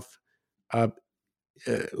position of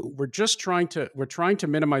we're trying to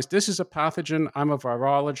minimize, this is a pathogen, I'm a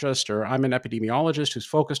virologist or I'm an epidemiologist who's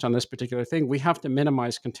focused on this particular thing, we have to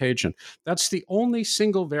minimize contagion. That's the only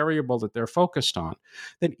single variable that they're focused on.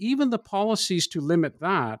 Then even the policies to limit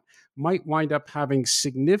that might wind up having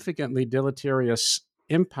significantly deleterious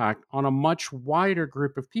impact on a much wider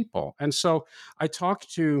group of people. And so I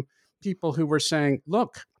talked to people who were saying,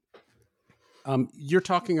 look, you're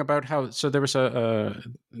talking about how, so there was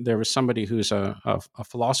somebody who's a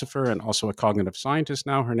philosopher and also a cognitive scientist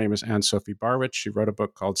now. Her name is Anne-Sophie Barwitz. She wrote a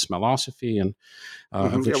book called Smellosophy, and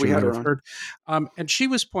of which you might have heard. And she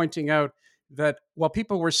was pointing out that while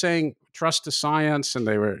people were saying trust the science, and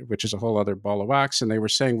which is a whole other ball of wax, and they were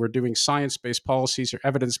saying we're doing science-based policies or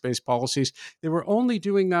evidence-based policies, they were only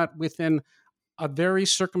doing that within a very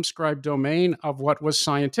circumscribed domain of what was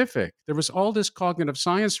scientific. There was all this cognitive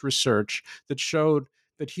science research that showed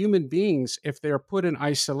that human beings, if they are put in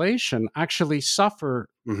isolation, actually suffer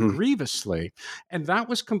grievously. And that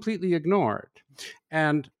was completely ignored.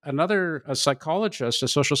 And a psychologist, a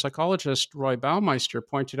social psychologist, Roy Baumeister,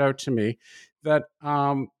 pointed out to me that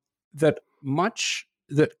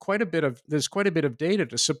there's quite a bit of data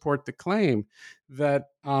to support the claim that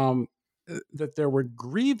that there were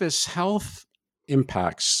grievous health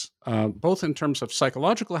impacts, both in terms of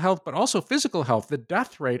psychological health, but also physical health. The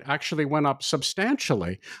death rate actually went up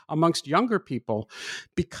substantially amongst younger people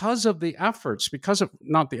because of the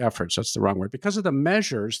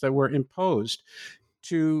measures that were imposed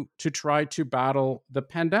to try to battle the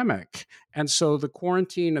pandemic. And so the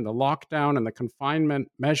quarantine and the lockdown and the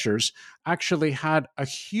confinement measures actually had a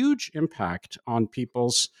huge impact on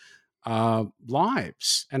people's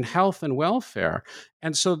lives and health and welfare.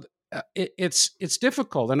 And so it's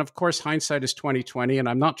difficult. And of course, hindsight is 20/20, and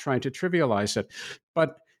I'm not trying to trivialize it.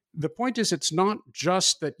 But the point is, it's not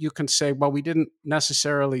just that you can say, well, we didn't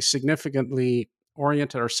necessarily significantly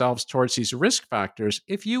orient ourselves towards these risk factors.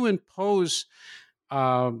 If you impose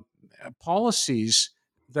policies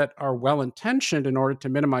that are well-intentioned in order to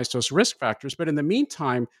minimize those risk factors, but in the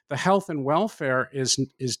meantime, the health and welfare is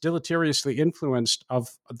deleteriously influenced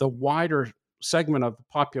of the wider segment of the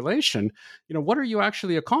population, what are you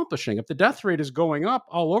actually accomplishing? If the death rate is going up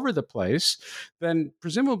all over the place, then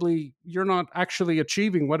presumably you're not actually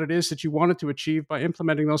achieving what it is that you wanted to achieve by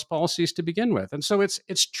implementing those policies to begin with. And so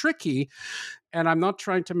it's tricky, and I'm not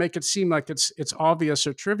trying to make it seem like it's obvious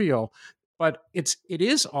or trivial, but it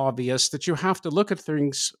is obvious that you have to look at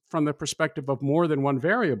things from the perspective of more than one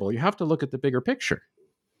variable. You have to look at the bigger picture.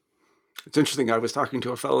 It's interesting. I was talking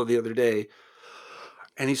to a fellow the other day,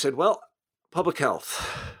 and he said, well, public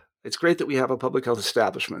health. It's great that we have a public health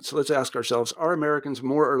establishment. So let's ask ourselves, are Americans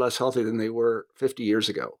more or less healthy than they were 50 years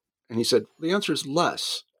ago? And he said, the answer is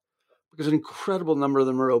less, because an incredible number of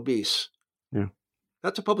them are obese. Yeah.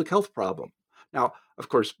 That's a public health problem. Now, of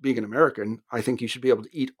course, being an American, I think you should be able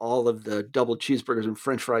to eat all of the double cheeseburgers and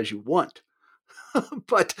French fries you want.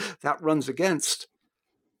 But that runs against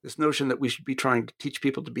this notion that we should be trying to teach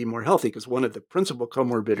people to be more healthy, because one of the principal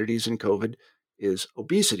comorbidities in COVID is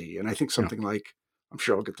obesity. And I think something like, I'm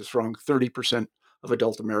sure I'll get this wrong, 30% of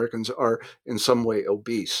adult Americans are in some way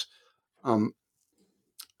obese.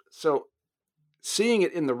 So seeing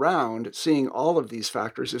it in the round, seeing all of these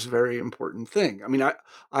factors is a very important thing. I mean,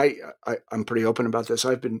 I'm pretty open about this.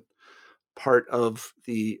 I've been part of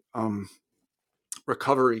the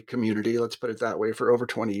recovery community, let's put it that way, for over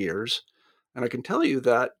 20 years. And I can tell you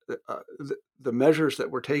that the measures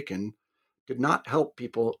that were taken did not help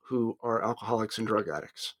people who are alcoholics and drug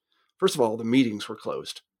addicts. First of all, the meetings were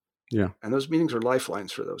closed. Yeah. And those meetings are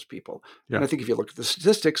lifelines for those people. Yeah. And I think if you look at the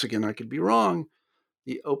statistics, again, I could be wrong,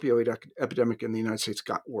 the opioid epidemic in the United States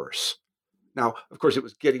got worse. Now, of course, it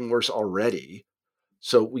was getting worse already.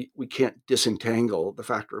 So we can't disentangle the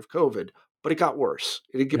factor of COVID, but it got worse.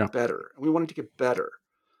 It didn't get better. And we wanted to get better.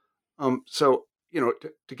 So,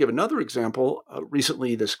 to give another example,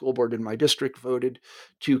 recently the school board in my district voted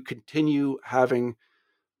to continue having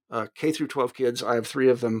K through 12 kids. I have 3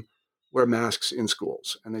 of them wear masks in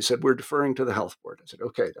schools. And they said, we're deferring to the health board. I said,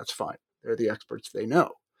 okay, that's fine. They're the experts. They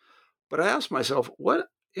know. But I asked myself, what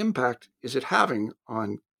impact is it having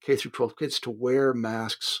on K through 12 kids to wear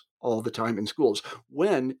masks all the time in schools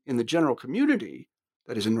when in the general community,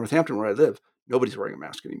 that is in Northampton where I live, nobody's wearing a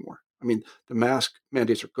mask anymore? I mean, the mask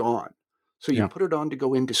mandates are gone. So you put it on to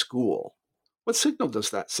go into school. What signal does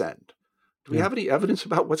that send? Do we have any evidence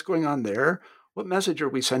about what's going on there? What message are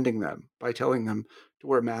we sending them by telling them to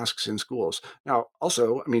wear masks in schools? Now,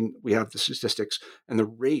 also, I mean, we have the statistics, and the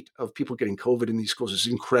rate of people getting COVID in these schools is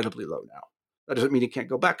incredibly low now. That doesn't mean it can't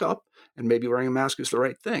go back up, and maybe wearing a mask is the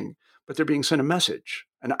right thing, but they're being sent a message.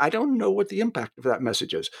 And I don't know what the impact of that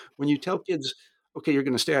message is. When you tell kids, okay, you're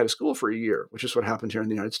going to stay out of school for a year, which is what happened here in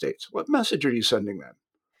the United States, what message are you sending them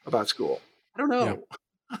about school? I don't know.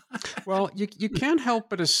 Yeah. Well, you can't help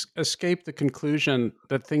but escape the conclusion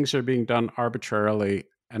that things are being done arbitrarily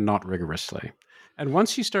and not rigorously. And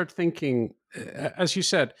once you start thinking, as you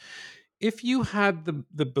said, if you had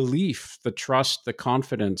the belief, the trust, the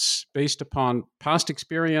confidence based upon past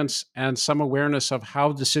experience and some awareness of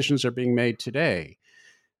how decisions are being made today,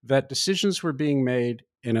 that decisions were being made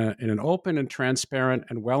in an open and transparent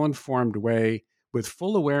and well-informed way with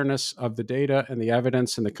full awareness of the data and the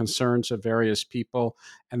evidence and the concerns of various people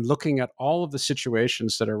and looking at all of the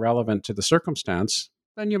situations that are relevant to the circumstance,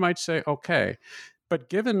 then you might say, okay. But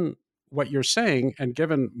given what you're saying and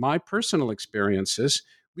given my personal experiences,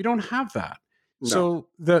 we don't have that. No. So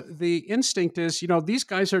the instinct is, these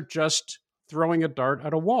guys are just throwing a dart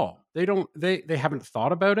at a wall. They haven't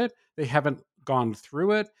thought about it. They haven't gone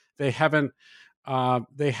through it. They haven't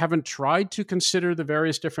tried to consider the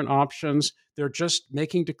various different options. They're just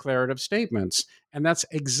making declarative statements. And that's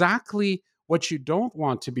exactly what you don't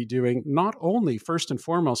want to be doing, not only first and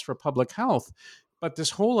foremost for public health, but this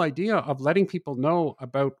whole idea of letting people know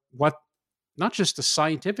about what not just the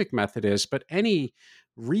scientific method is, but any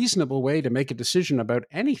reasonable way to make a decision about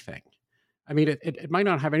anything. I mean, it might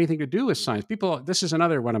not have anything to do with science. This is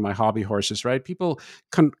another one of my hobby horses, right? People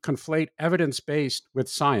conflate evidence-based with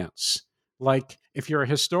science. Like if you're a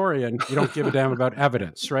historian, you don't give a damn about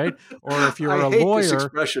evidence, right? Or if you're a lawyer, this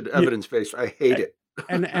expression evidence-based. I hate it.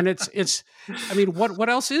 And it's I mean, what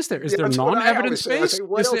else is there? Is there non-evidence based?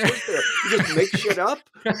 What else is there? You just make shit up?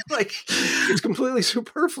 Like it's completely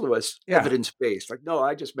superfluous. Evidence based. Like, no,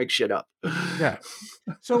 I just make shit up. Yeah.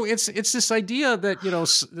 So it's this idea that,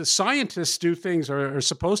 the scientists do things or are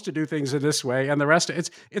supposed to do things in this way, and the rest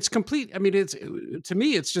it's complete. I mean, to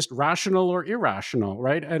me, it's just rational or irrational,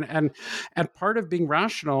 right? And part of being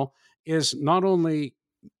rational is not only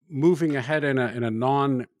moving ahead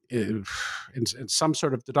in some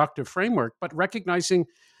sort of deductive framework, but recognizing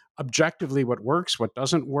objectively what works, what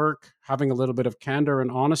doesn't work, having a little bit of candor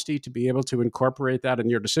and honesty to be able to incorporate that in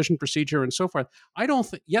your decision procedure and so forth. I don't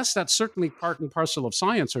think, yes, that's certainly part and parcel of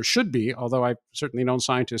science, or should be, although I've certainly known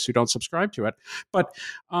scientists who don't subscribe to it, but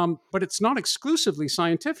it's not exclusively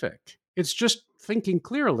scientific. It's just thinking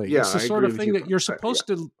clearly. It's the sort of thing that you're supposed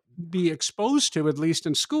to be exposed to, at least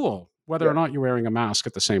in school, whether or not you're wearing a mask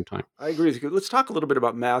at the same time. I agree with you. Let's talk a little bit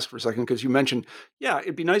about masks for a second, because you mentioned,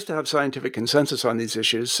 it'd be nice to have scientific consensus on these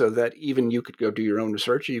issues so that even you could go do your own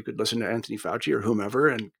research, or you could listen to Anthony Fauci or whomever,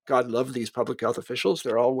 and God love these public health officials.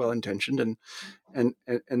 They're all well-intentioned and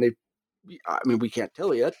they, I mean, we can't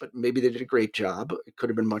tell yet, but maybe they did a great job. It could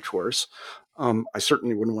have been much worse. I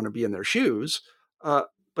certainly wouldn't want to be in their shoes. But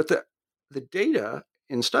the data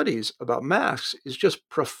in studies about masks is just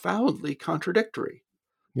profoundly contradictory.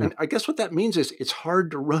 Yeah. And I guess what that means is it's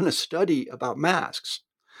hard to run a study about masks.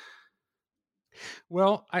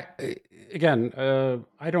 Well, I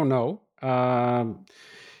don't know.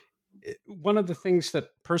 One of the things that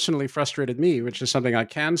personally frustrated me, which is something I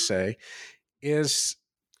can say, is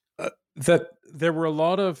that there were a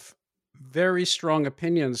lot of very strong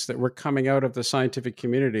opinions that were coming out of the scientific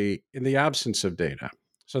community in the absence of data.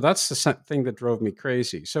 So that's the thing that drove me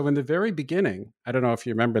crazy. So in the very beginning, I don't know if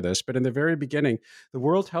you remember this, but in the very beginning, the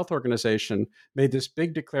World Health Organization made this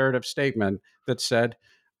big declarative statement that said,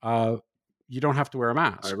 you don't have to wear a I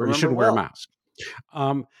mask, or you remember shouldn't wear a well. mask.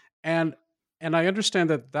 Um, and and I understand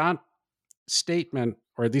that that statement,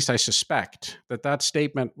 or at least I suspect that that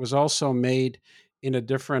statement was also made in a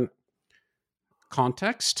different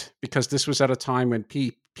context, because this was at a time when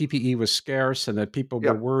PPE was scarce and that people were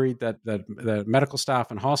Yep. worried that the medical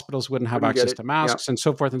staff and hospitals wouldn't have Wouldn't get access it. to Yeah. masks and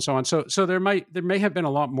so forth and so on. So there may have been a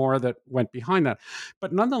lot more that went behind that.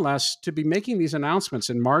 But nonetheless, to be making these announcements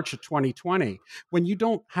in March of 2020, when you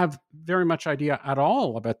don't have very much idea at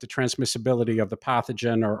all about the transmissibility of the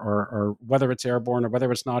pathogen, or whether it's airborne or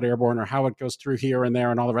whether it's not airborne, or how it goes through here and there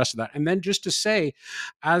and all the rest of that. And then just to say,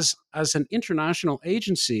 as an international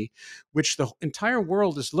agency, which the entire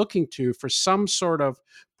world is looking to for some sort of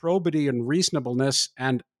probity and reasonableness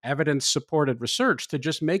and evidence supported research, to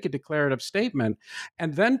just make a declarative statement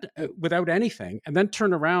and then without anything, and then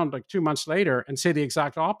turn around like 2 months later and say the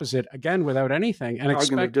exact opposite again without anything, and Cognitive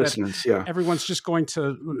expect that dissonance. Yeah. everyone's just going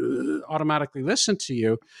to automatically listen to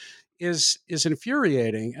you is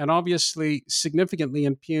infuriating, and obviously significantly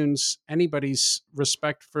impugns anybody's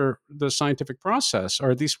respect for the scientific process, or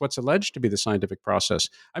at least what's alleged to be the scientific process.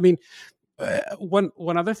 I mean,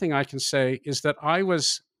 one other thing I can say is that I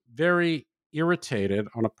was very irritated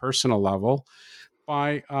on a personal level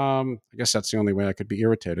by I guess that's the only way I could be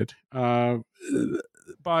irritated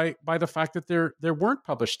by the fact that there weren't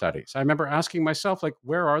published studies. I remember asking myself, like,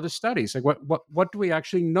 where are the studies? Like, what do we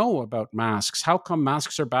actually know about masks? How come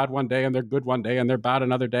masks are bad one day and they're good one day and they're bad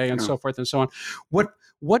another day, and Yeah. so forth and so on?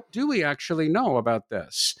 What do we actually know about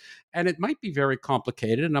this? And it might be very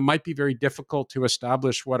complicated, and it might be very difficult to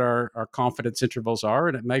establish what our confidence intervals are,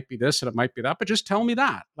 and it might be this and it might be that, but just tell me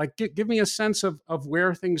that. Like, give me a sense of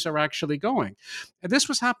where things are actually going. And this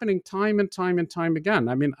was happening time and time and time again.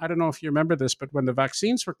 I mean, I don't know if you remember this, but when the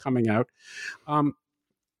vaccines were coming out,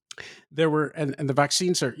 there were, and the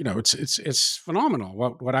vaccines are, it's phenomenal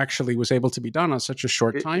what actually was able to be done on such a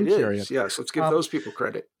short time It period. is. Yes. Let's give those people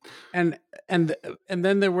credit. And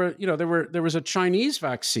then there was a Chinese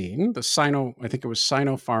vaccine, the I think it was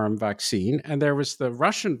Sinopharm vaccine, and there was the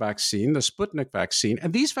Russian vaccine, the Sputnik vaccine,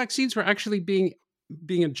 and these vaccines were actually being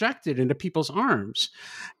injected into people's arms,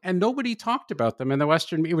 and nobody talked about them in the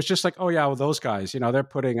Western. It was just like, oh yeah, well, those guys, they're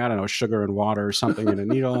putting, I don't know, sugar and water or something in a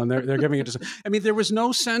needle, and they're giving it to. I mean, there was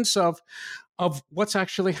no sense of what's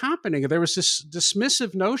actually happening. There was this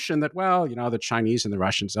dismissive notion that, well, the Chinese and the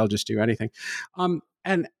Russians, they'll just do anything,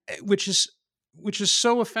 and which is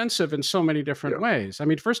so offensive in so many different ways. I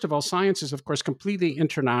mean, first of all, science is, of course, completely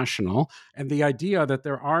international, and the idea that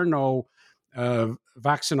there are no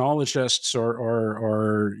vaccinologists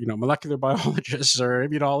or molecular biologists or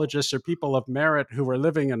immunologists or people of merit who are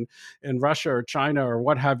living in Russia or China or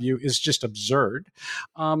what have you is just absurd.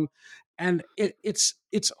 And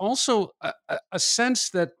it's also a sense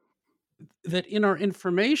that in our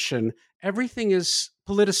information, everything is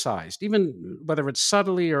politicized, even whether it's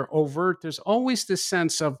subtly or overt. There's always this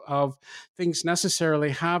sense of things necessarily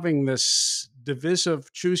having this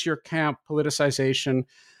divisive, choose your camp politicization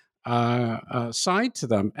side to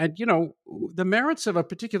them. And, the merits of a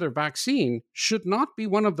particular vaccine should not be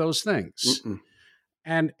one of those things. Mm-mm.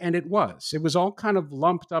 And it was all kind of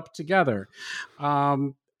lumped up together.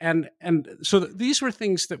 And so these were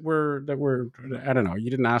things that were I don't know.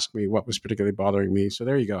 You didn't ask me what was particularly bothering me, so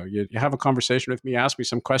there you go. You have a conversation with me, ask me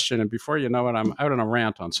some question, and before you know it, I'm out on a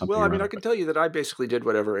rant on something. Well, I mean, I can tell you that I basically did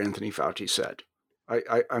whatever Anthony Fauci said.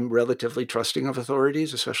 I'm relatively trusting of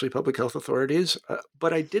authorities, especially public health authorities,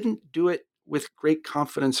 but I didn't do it with great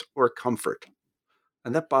confidence or comfort,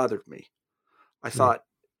 and that bothered me. I thought,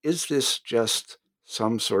 is this just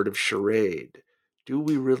some sort of charade? Do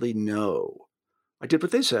we really know? I did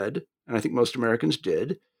what they said, and I think most Americans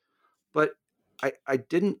did, but I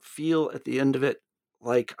didn't feel at the end of it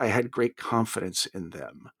like I had great confidence in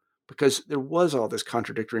them, because there was all this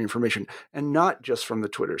contradictory information, and not just from the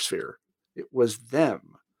Twitter sphere. It was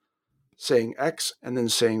them saying X and then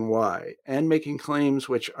saying Y, and making claims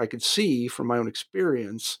which I could see from my own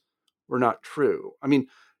experience were not true. I mean,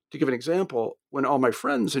 to give an example, when all my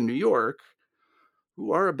friends in New York,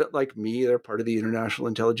 who are a bit like me, they're part of the international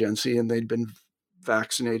intelligentsia, and they'd been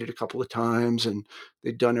vaccinated a couple of times and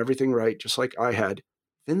they'd done everything right, just like I had,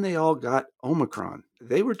 then they all got Omicron.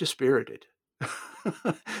 They were dispirited.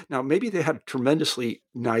 Now, maybe they had a tremendously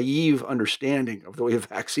naive understanding of the way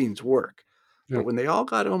vaccines work. But when they all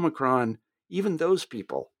got Omicron, even those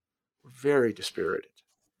people were very dispirited,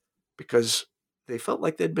 because they felt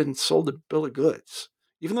like they'd been sold a bill of goods,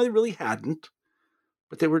 even though they really hadn't.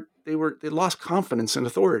 But they were they lost confidence in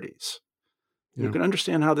authorities. Yeah. You can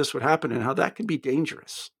understand how this would happen and how that can be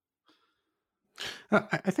dangerous.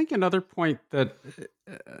 I think another point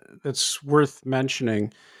that's worth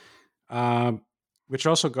mentioning, which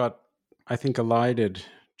also got, I think, elided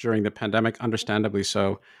during the pandemic, understandably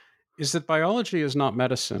so, is that biology is not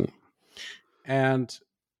medicine. And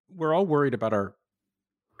we're all worried about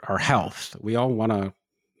our health. We all want to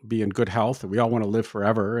be in good health, and we all want to live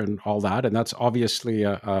forever and all that. And that's obviously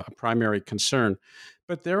a primary concern.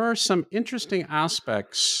 But there are some interesting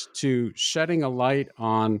aspects to shedding a light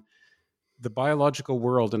on the biological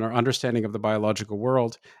world and our understanding of the biological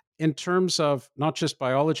world in terms of not just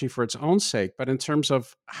biology for its own sake, but in terms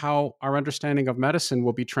of how our understanding of medicine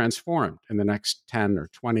will be transformed in the next 10 or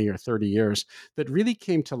 20 or 30 years, that really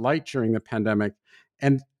came to light during the pandemic.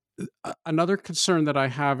 And another concern that I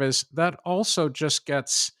have is that also just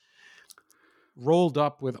gets rolled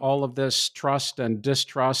up with all of this trust and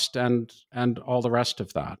distrust and all the rest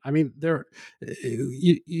of that. I mean,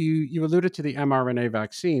 you alluded to the mRNA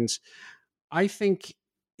vaccines. I think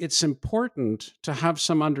it's important to have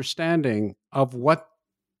some understanding of what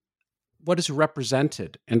is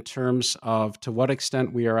represented in terms of to what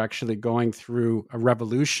extent we are actually going through a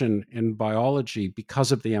revolution in biology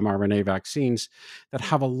because of the mRNA vaccines that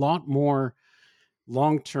have a lot more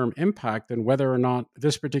long-term impact than whether or not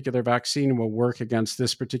this particular vaccine will work against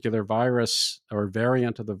this particular virus or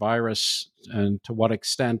variant of the virus, and to what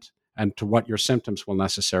extent and to what your symptoms will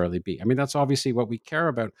necessarily be. I mean, that's obviously what we care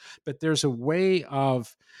about, but there's a way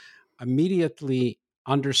of immediately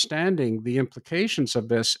understanding the implications of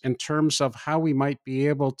this in terms of how we might be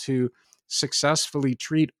able to successfully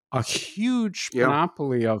treat a huge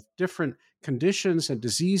panoply of different conditions and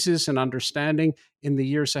diseases and understanding in the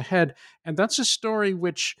years ahead. And that's a story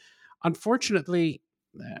which, unfortunately,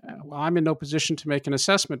 well, I'm in no position to make an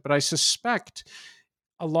assessment, but I suspect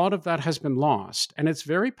a lot of that has been lost. And it's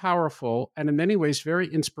very powerful and in many ways very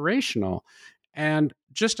inspirational. And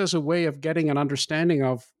just as a way of getting an understanding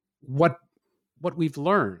of what we've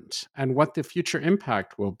learned and what the future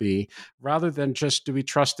impact will be, rather than just, do we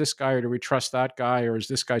trust this guy or do we trust that guy, or is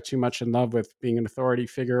this guy too much in love with being an authority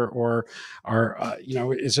figure, or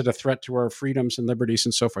is it a threat to our freedoms and liberties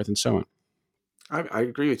and so forth and so on? I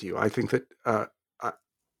agree with you. I think that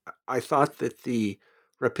I thought that the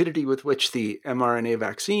rapidity with which the mRNA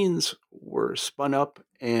vaccines were spun up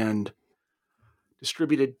and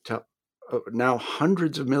distributed to now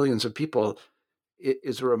hundreds of millions of people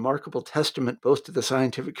is a remarkable testament both to the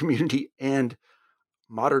scientific community and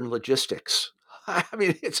modern logistics. I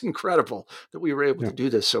mean, it's incredible that we were able to do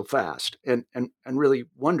this so fast and really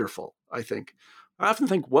wonderful, I think. I often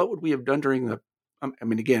think, what would we have done during the, I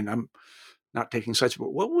mean, again, I'm not taking sides,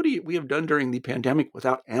 but what would we have done during the pandemic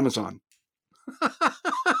without Amazon?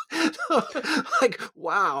 Like,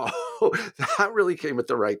 wow, that really came at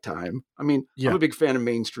the right time. I mean, I'm a big fan of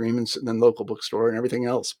mainstream and then local bookstore and everything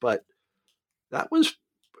else, but that was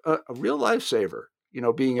a real lifesaver,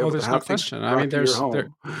 being able to have no question. I mean, there's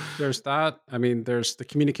that. I mean, there's the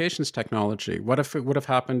communications technology. What if it would have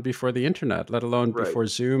happened before the internet, let alone before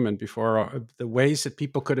Zoom and before the ways that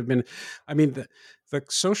people could have been? I mean, the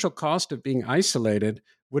social cost of being isolated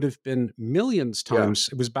would have been millions times.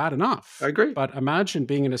 It was bad enough. I agree. But imagine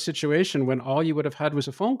being in a situation when all you would have had was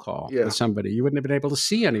a phone call with somebody. You wouldn't have been able to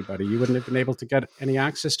see anybody. You wouldn't have been able to get any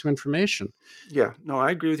access to information. Yeah, no,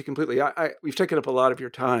 I agree with you completely. We've taken up a lot of your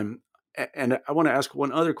time. And I want to ask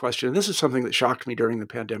one other question. And this is something that shocked me during the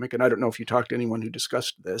pandemic. And I don't know if you talked to anyone who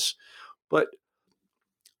discussed this, but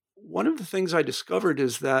one of the things I discovered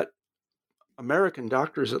is that American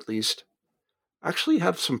doctors, at least, actually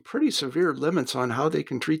have some pretty severe limits on how they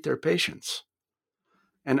can treat their patients.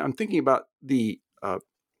 And I'm thinking about the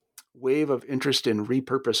wave of interest in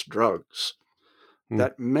repurposed drugs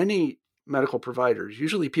that many medical providers,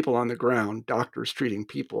 usually people on the ground, doctors treating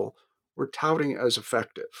people, were touting as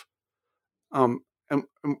effective. And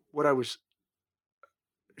what I was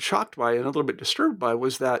shocked by and a little bit disturbed by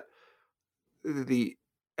was that the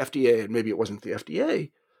FDA, and maybe it wasn't the FDA,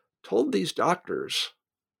 told these doctors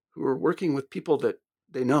who were working with people that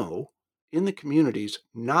they know in the communities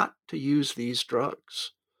not to use these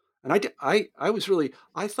drugs. And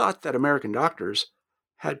I thought that American doctors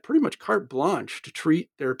had pretty much carte blanche to treat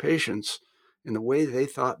their patients in the way they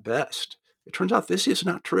thought best. It turns out this is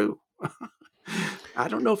not true. I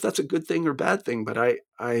don't know if that's a good thing or bad thing, but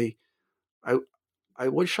I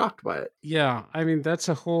was shocked by it. Yeah, I mean, that's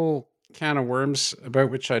a whole can of worms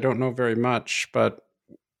about which I don't know very much, but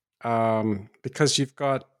because you've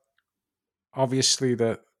got obviously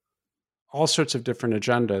all sorts of different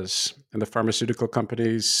agendas, and the pharmaceutical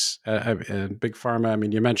companies and big pharma. I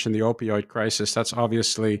mean, you mentioned the opioid crisis. That's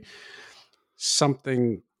obviously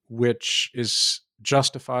something which is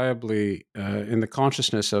justifiably in the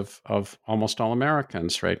consciousness of almost all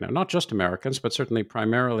Americans right now. Not just Americans, but certainly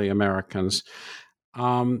primarily Americans.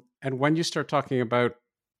 And when you start talking about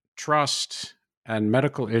trust and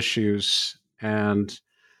medical issues and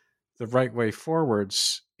the right way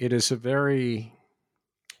forwards, it is a very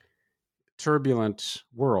turbulent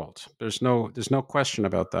world. There's no question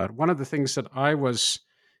about that. One of the things that I was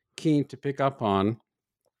keen to pick up on,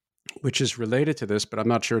 which is related to this, but I'm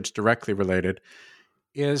not sure it's directly related,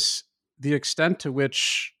 is the extent to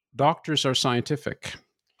which doctors are scientific.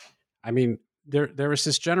 I mean, there is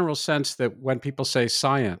this general sense that when people say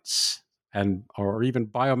science and or even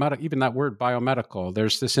biomedical, even that word biomedical,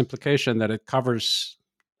 there's this implication that it covers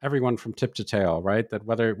everyone from tip to tail, right? That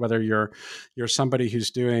whether you're somebody who's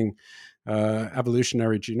doing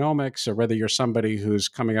evolutionary genomics, or whether you're somebody who's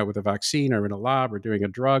coming out with a vaccine or in a lab or doing a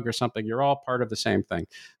drug or something, you're all part of the same thing.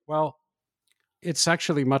 Well, it's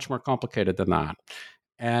actually much more complicated than that.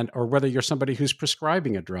 And or whether you're somebody who's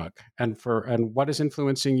prescribing a drug, and what is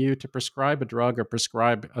influencing you to prescribe a drug or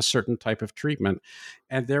prescribe a certain type of treatment.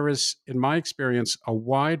 And there is, in my experience, a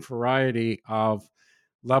wide variety of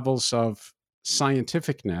levels of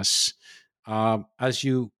scientificness as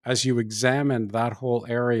you examine that whole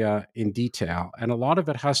area in detail. And a lot of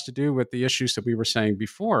it has to do with the issues that we were saying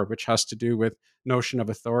before, which has to do with notion of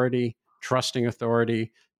authority, trusting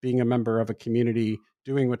authority, being a member of a community,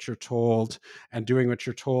 doing what you're told, and doing what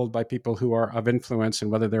you're told by people who are of influence, and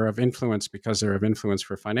whether they're of influence because they're of influence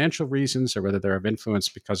for financial reasons, or whether they're of influence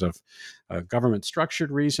because of government structured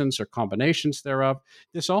reasons or combinations thereof.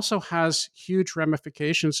 This also has huge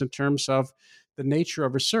ramifications in terms of the nature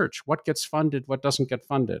of research, what gets funded, what doesn't get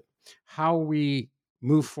funded, how we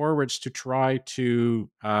move forwards to try to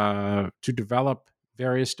develop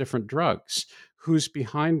various different drugs, who's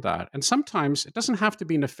behind that. And sometimes it doesn't have to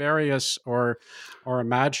be nefarious or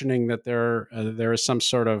imagining that there is some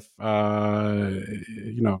sort of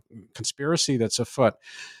conspiracy that's afoot.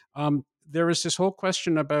 There is this whole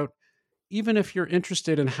question about, even if you're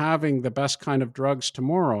interested in having the best kind of drugs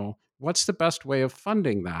tomorrow, what's the best way of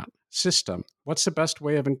funding that system? What's the best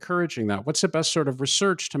way of encouraging that? What's the best sort of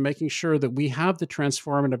research to making sure that we have the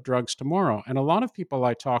transformative drugs tomorrow? And a lot of people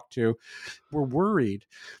I talked to were worried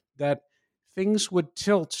that things would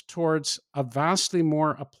tilt towards a vastly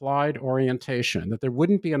more applied orientation, that there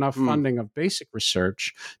wouldn't be enough funding of basic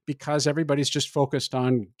research because everybody's just focused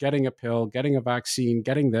on getting a pill, getting a vaccine,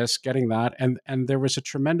 getting this, getting that. And there was a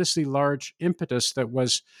tremendously large impetus that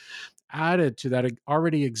was added to that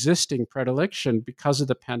already existing predilection because of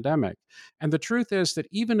the pandemic. And the truth is that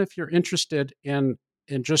even if you're interested in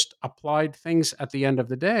just applied things at the end of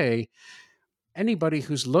the day, anybody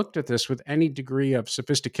who's looked at this with any degree of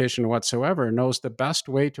sophistication whatsoever knows the best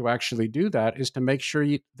way to actually do that is to make sure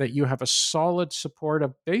that you have a solid support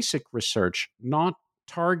of basic research, not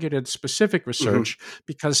targeted specific research,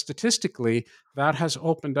 because statistically that has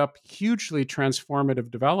opened up hugely transformative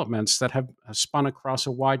developments that have spun across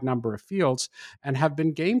a wide number of fields and have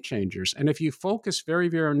been game changers. And if you focus very,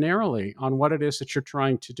 very narrowly on what it is that you're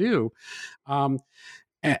trying to do,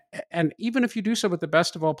 and even if you do so with the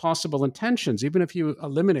best of all possible intentions, even if you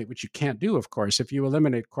eliminate, which you can't do, of course, if you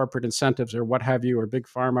eliminate corporate incentives or what have you, or big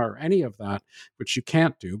pharma or any of that, which you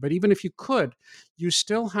can't do, but even if you could, you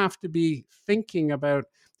still have to be thinking about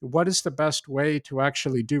what is the best way to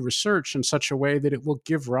actually do research in such a way that it will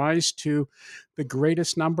give rise to the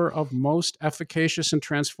greatest number of most efficacious and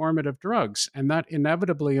transformative drugs. And that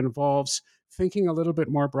inevitably involves thinking a little bit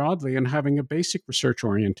more broadly and having a basic research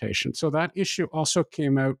orientation. So that issue also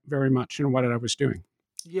came out very much in what I was doing.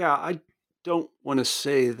 Yeah, I don't want to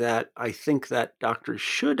say that I think that doctors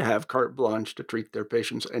should have carte blanche to treat their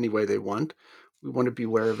patients any way they want. We want to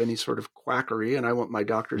beware of any sort of quackery, and I want my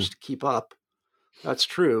doctors to keep up. That's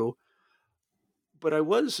true. But I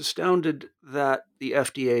was astounded that the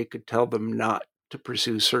FDA could tell them not to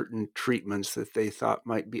pursue certain treatments that they thought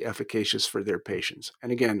might be efficacious for their patients.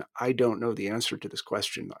 And again, I don't know the answer to this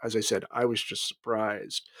question. As I said, I was just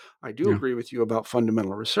surprised. I do agree with you about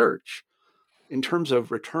fundamental research. In terms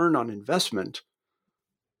of return on investment,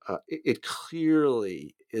 it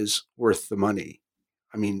clearly is worth the money.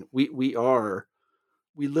 I mean, we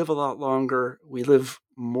live a lot longer. We live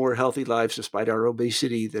more healthy lives despite our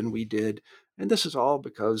obesity than we did. And this is all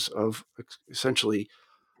because of essentially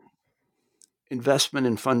investment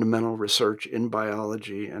in fundamental research in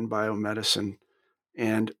biology and biomedicine.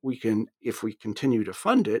 And we can, if we continue to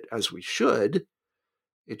fund it, as we should,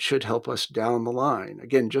 it should help us down the line.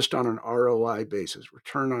 Again, just on an ROI basis,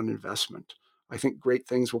 return on investment. I think great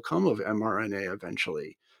things will come of mRNA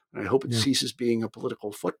eventually. And I hope it ceases being a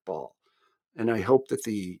political football. And I hope that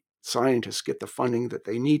the scientists get the funding that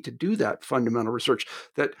they need to do that fundamental research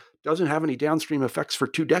that doesn't have any downstream effects for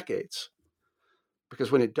 2 decades.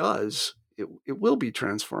 Because when it does, it will be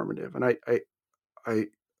transformative. And I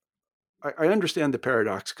understand the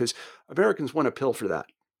paradox, because Americans want a pill for that.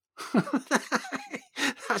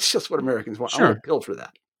 That's just what Americans want. Sure. I want a pill for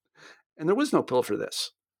that. And there was no pill for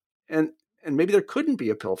this. And maybe there couldn't be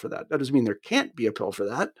a pill for that. That doesn't mean there can't be a pill for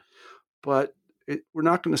that, but we're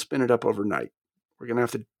not going to spin it up overnight. We're going to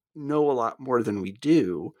have to know a lot more than we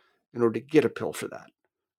do in order to get a pill for that.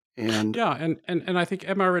 And and I think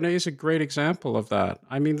mRNA is a great example of that.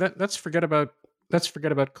 I mean, let's forget about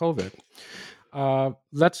COVID.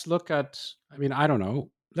 Let's look at, I don't know,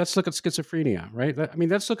 let's look at schizophrenia, right?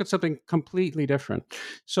 Let's look at something completely different.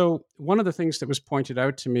 So one of the things that was pointed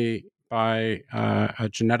out to me by a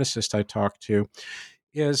geneticist I talked to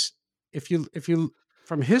is if you,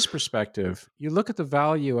 from his perspective, you look at the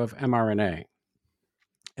value of mRNA.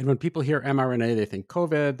 And when people hear mRNA, they think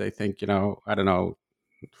COVID, they think, I don't know,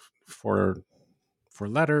 for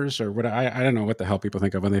letters or what, I don't know what the hell people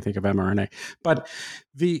think of when they think of mRNA. But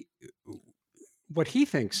what he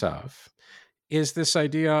thinks of is this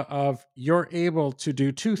idea of you're able to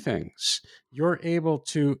do two things. You're able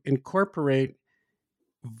to incorporate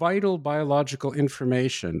vital biological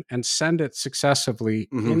information and send it successively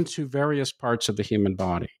into various parts of the human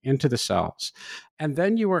body, into the cells. And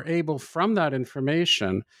then you are able, from that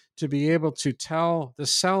information, to be able to tell the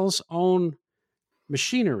cell's own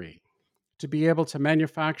machinery to be able to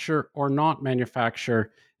manufacture or not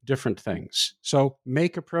manufacture different things. So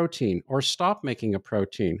make a protein or stop making a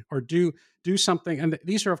protein or do something. And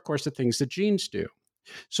these are, of course, the things that genes do.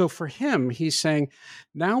 So for him, he's saying,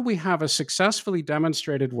 now we have a successfully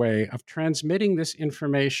demonstrated way of transmitting this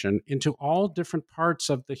information into all different parts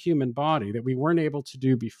of the human body that we weren't able to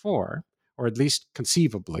do before, or at least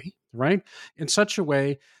conceivably, right? In such a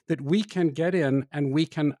way that we can get in and we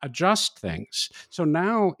can adjust things. So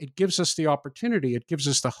now it gives us the opportunity, it gives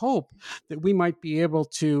us the hope that we might be able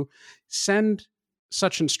to send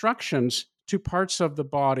such instructions to parts of the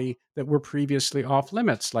body that were previously off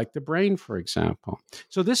limits, like the brain, for example.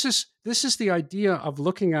 So this is the idea of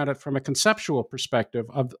looking at it from a conceptual perspective,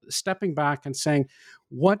 of stepping back and saying,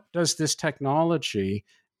 what does this technology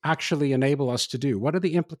actually enable us to do? What are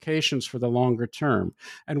the implications for the longer term?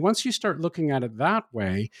 And once you start looking at it that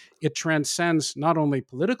way, it transcends not only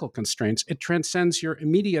political constraints, it transcends your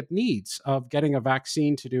immediate needs of getting a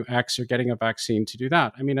vaccine to do X or getting a vaccine to do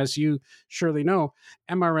that. As you surely know,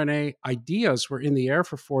 mRNA ideas were in the air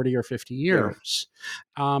for 40 or 50 years.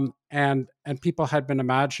 Yeah. And people had been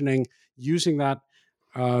imagining using that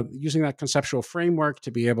conceptual framework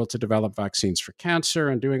to be able to develop vaccines for cancer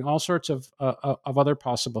and doing all sorts of other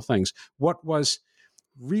possible things. What was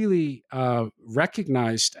really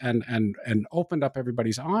recognized and opened up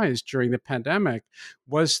everybody's eyes during the pandemic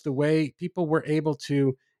was the way people were able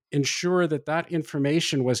to ensure that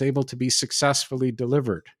information was able to be successfully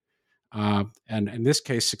delivered. And in this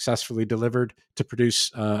case, successfully delivered to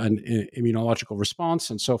produce an immunological response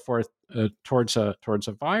and so forth towards a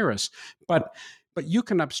virus. But you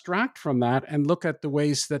can abstract from that and look at the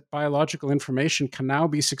ways that biological information can now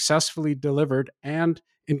be successfully delivered and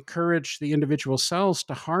encourage the individual cells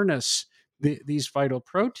to harness these vital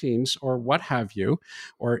proteins or what have you,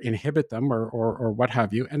 or inhibit them or what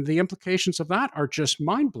have you. And the implications of that are just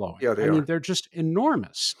mind-blowing. Yeah, they're just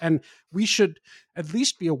enormous. And we should at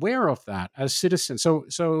least be aware of that as citizens. So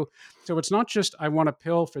it's not just, I want a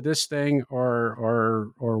pill for this thing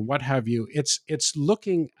or what have you. It's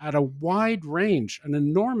looking at a wide range, an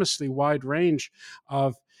enormously wide range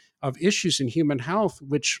of issues in human health,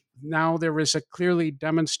 which now there is a clearly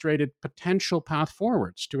demonstrated potential path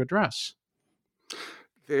forwards to address.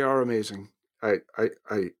 They are amazing.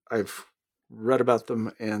 I've read about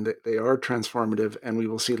them, and they are transformative, and we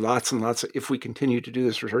will see lots and lots of, if we continue to do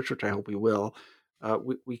this research, which I hope we will,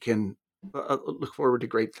 we can look forward to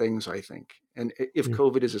great things, I think. And if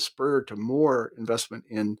COVID is a spur to more investment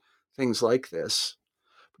in things like this,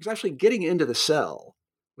 because actually getting into the cell,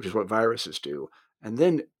 which is what viruses do, and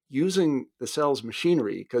then using the cell's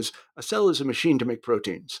machinery, because a cell is a machine to make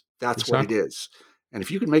proteins. That's exactly what it is. And if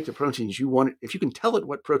you can make the proteins you want, if you can tell it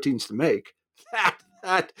what proteins to make, that's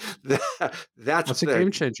a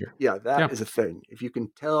game changer. Yeah, that is a thing. If you can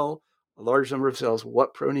tell a large number of cells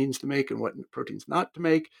what proteins to make and what proteins not to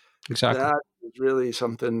make, exactly, that is really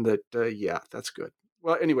something that, that's good.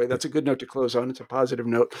 Well, anyway, that's a good note to close on. It's a positive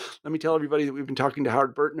note. Let me tell everybody that we've been talking to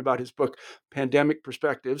Howard Burton about his book, Pandemic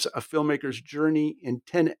Perspectives, A Filmmaker's Journey in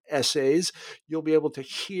 10 Essays. You'll be able to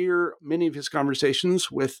hear many of his conversations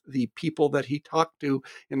with the people that he talked to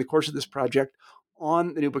in the course of this project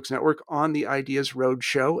on the New Books Network, on the Ideas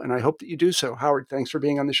Roadshow, and I hope that you do so. Howard, thanks for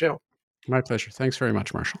being on the show. My pleasure. Thanks very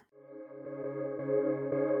much, Marshall.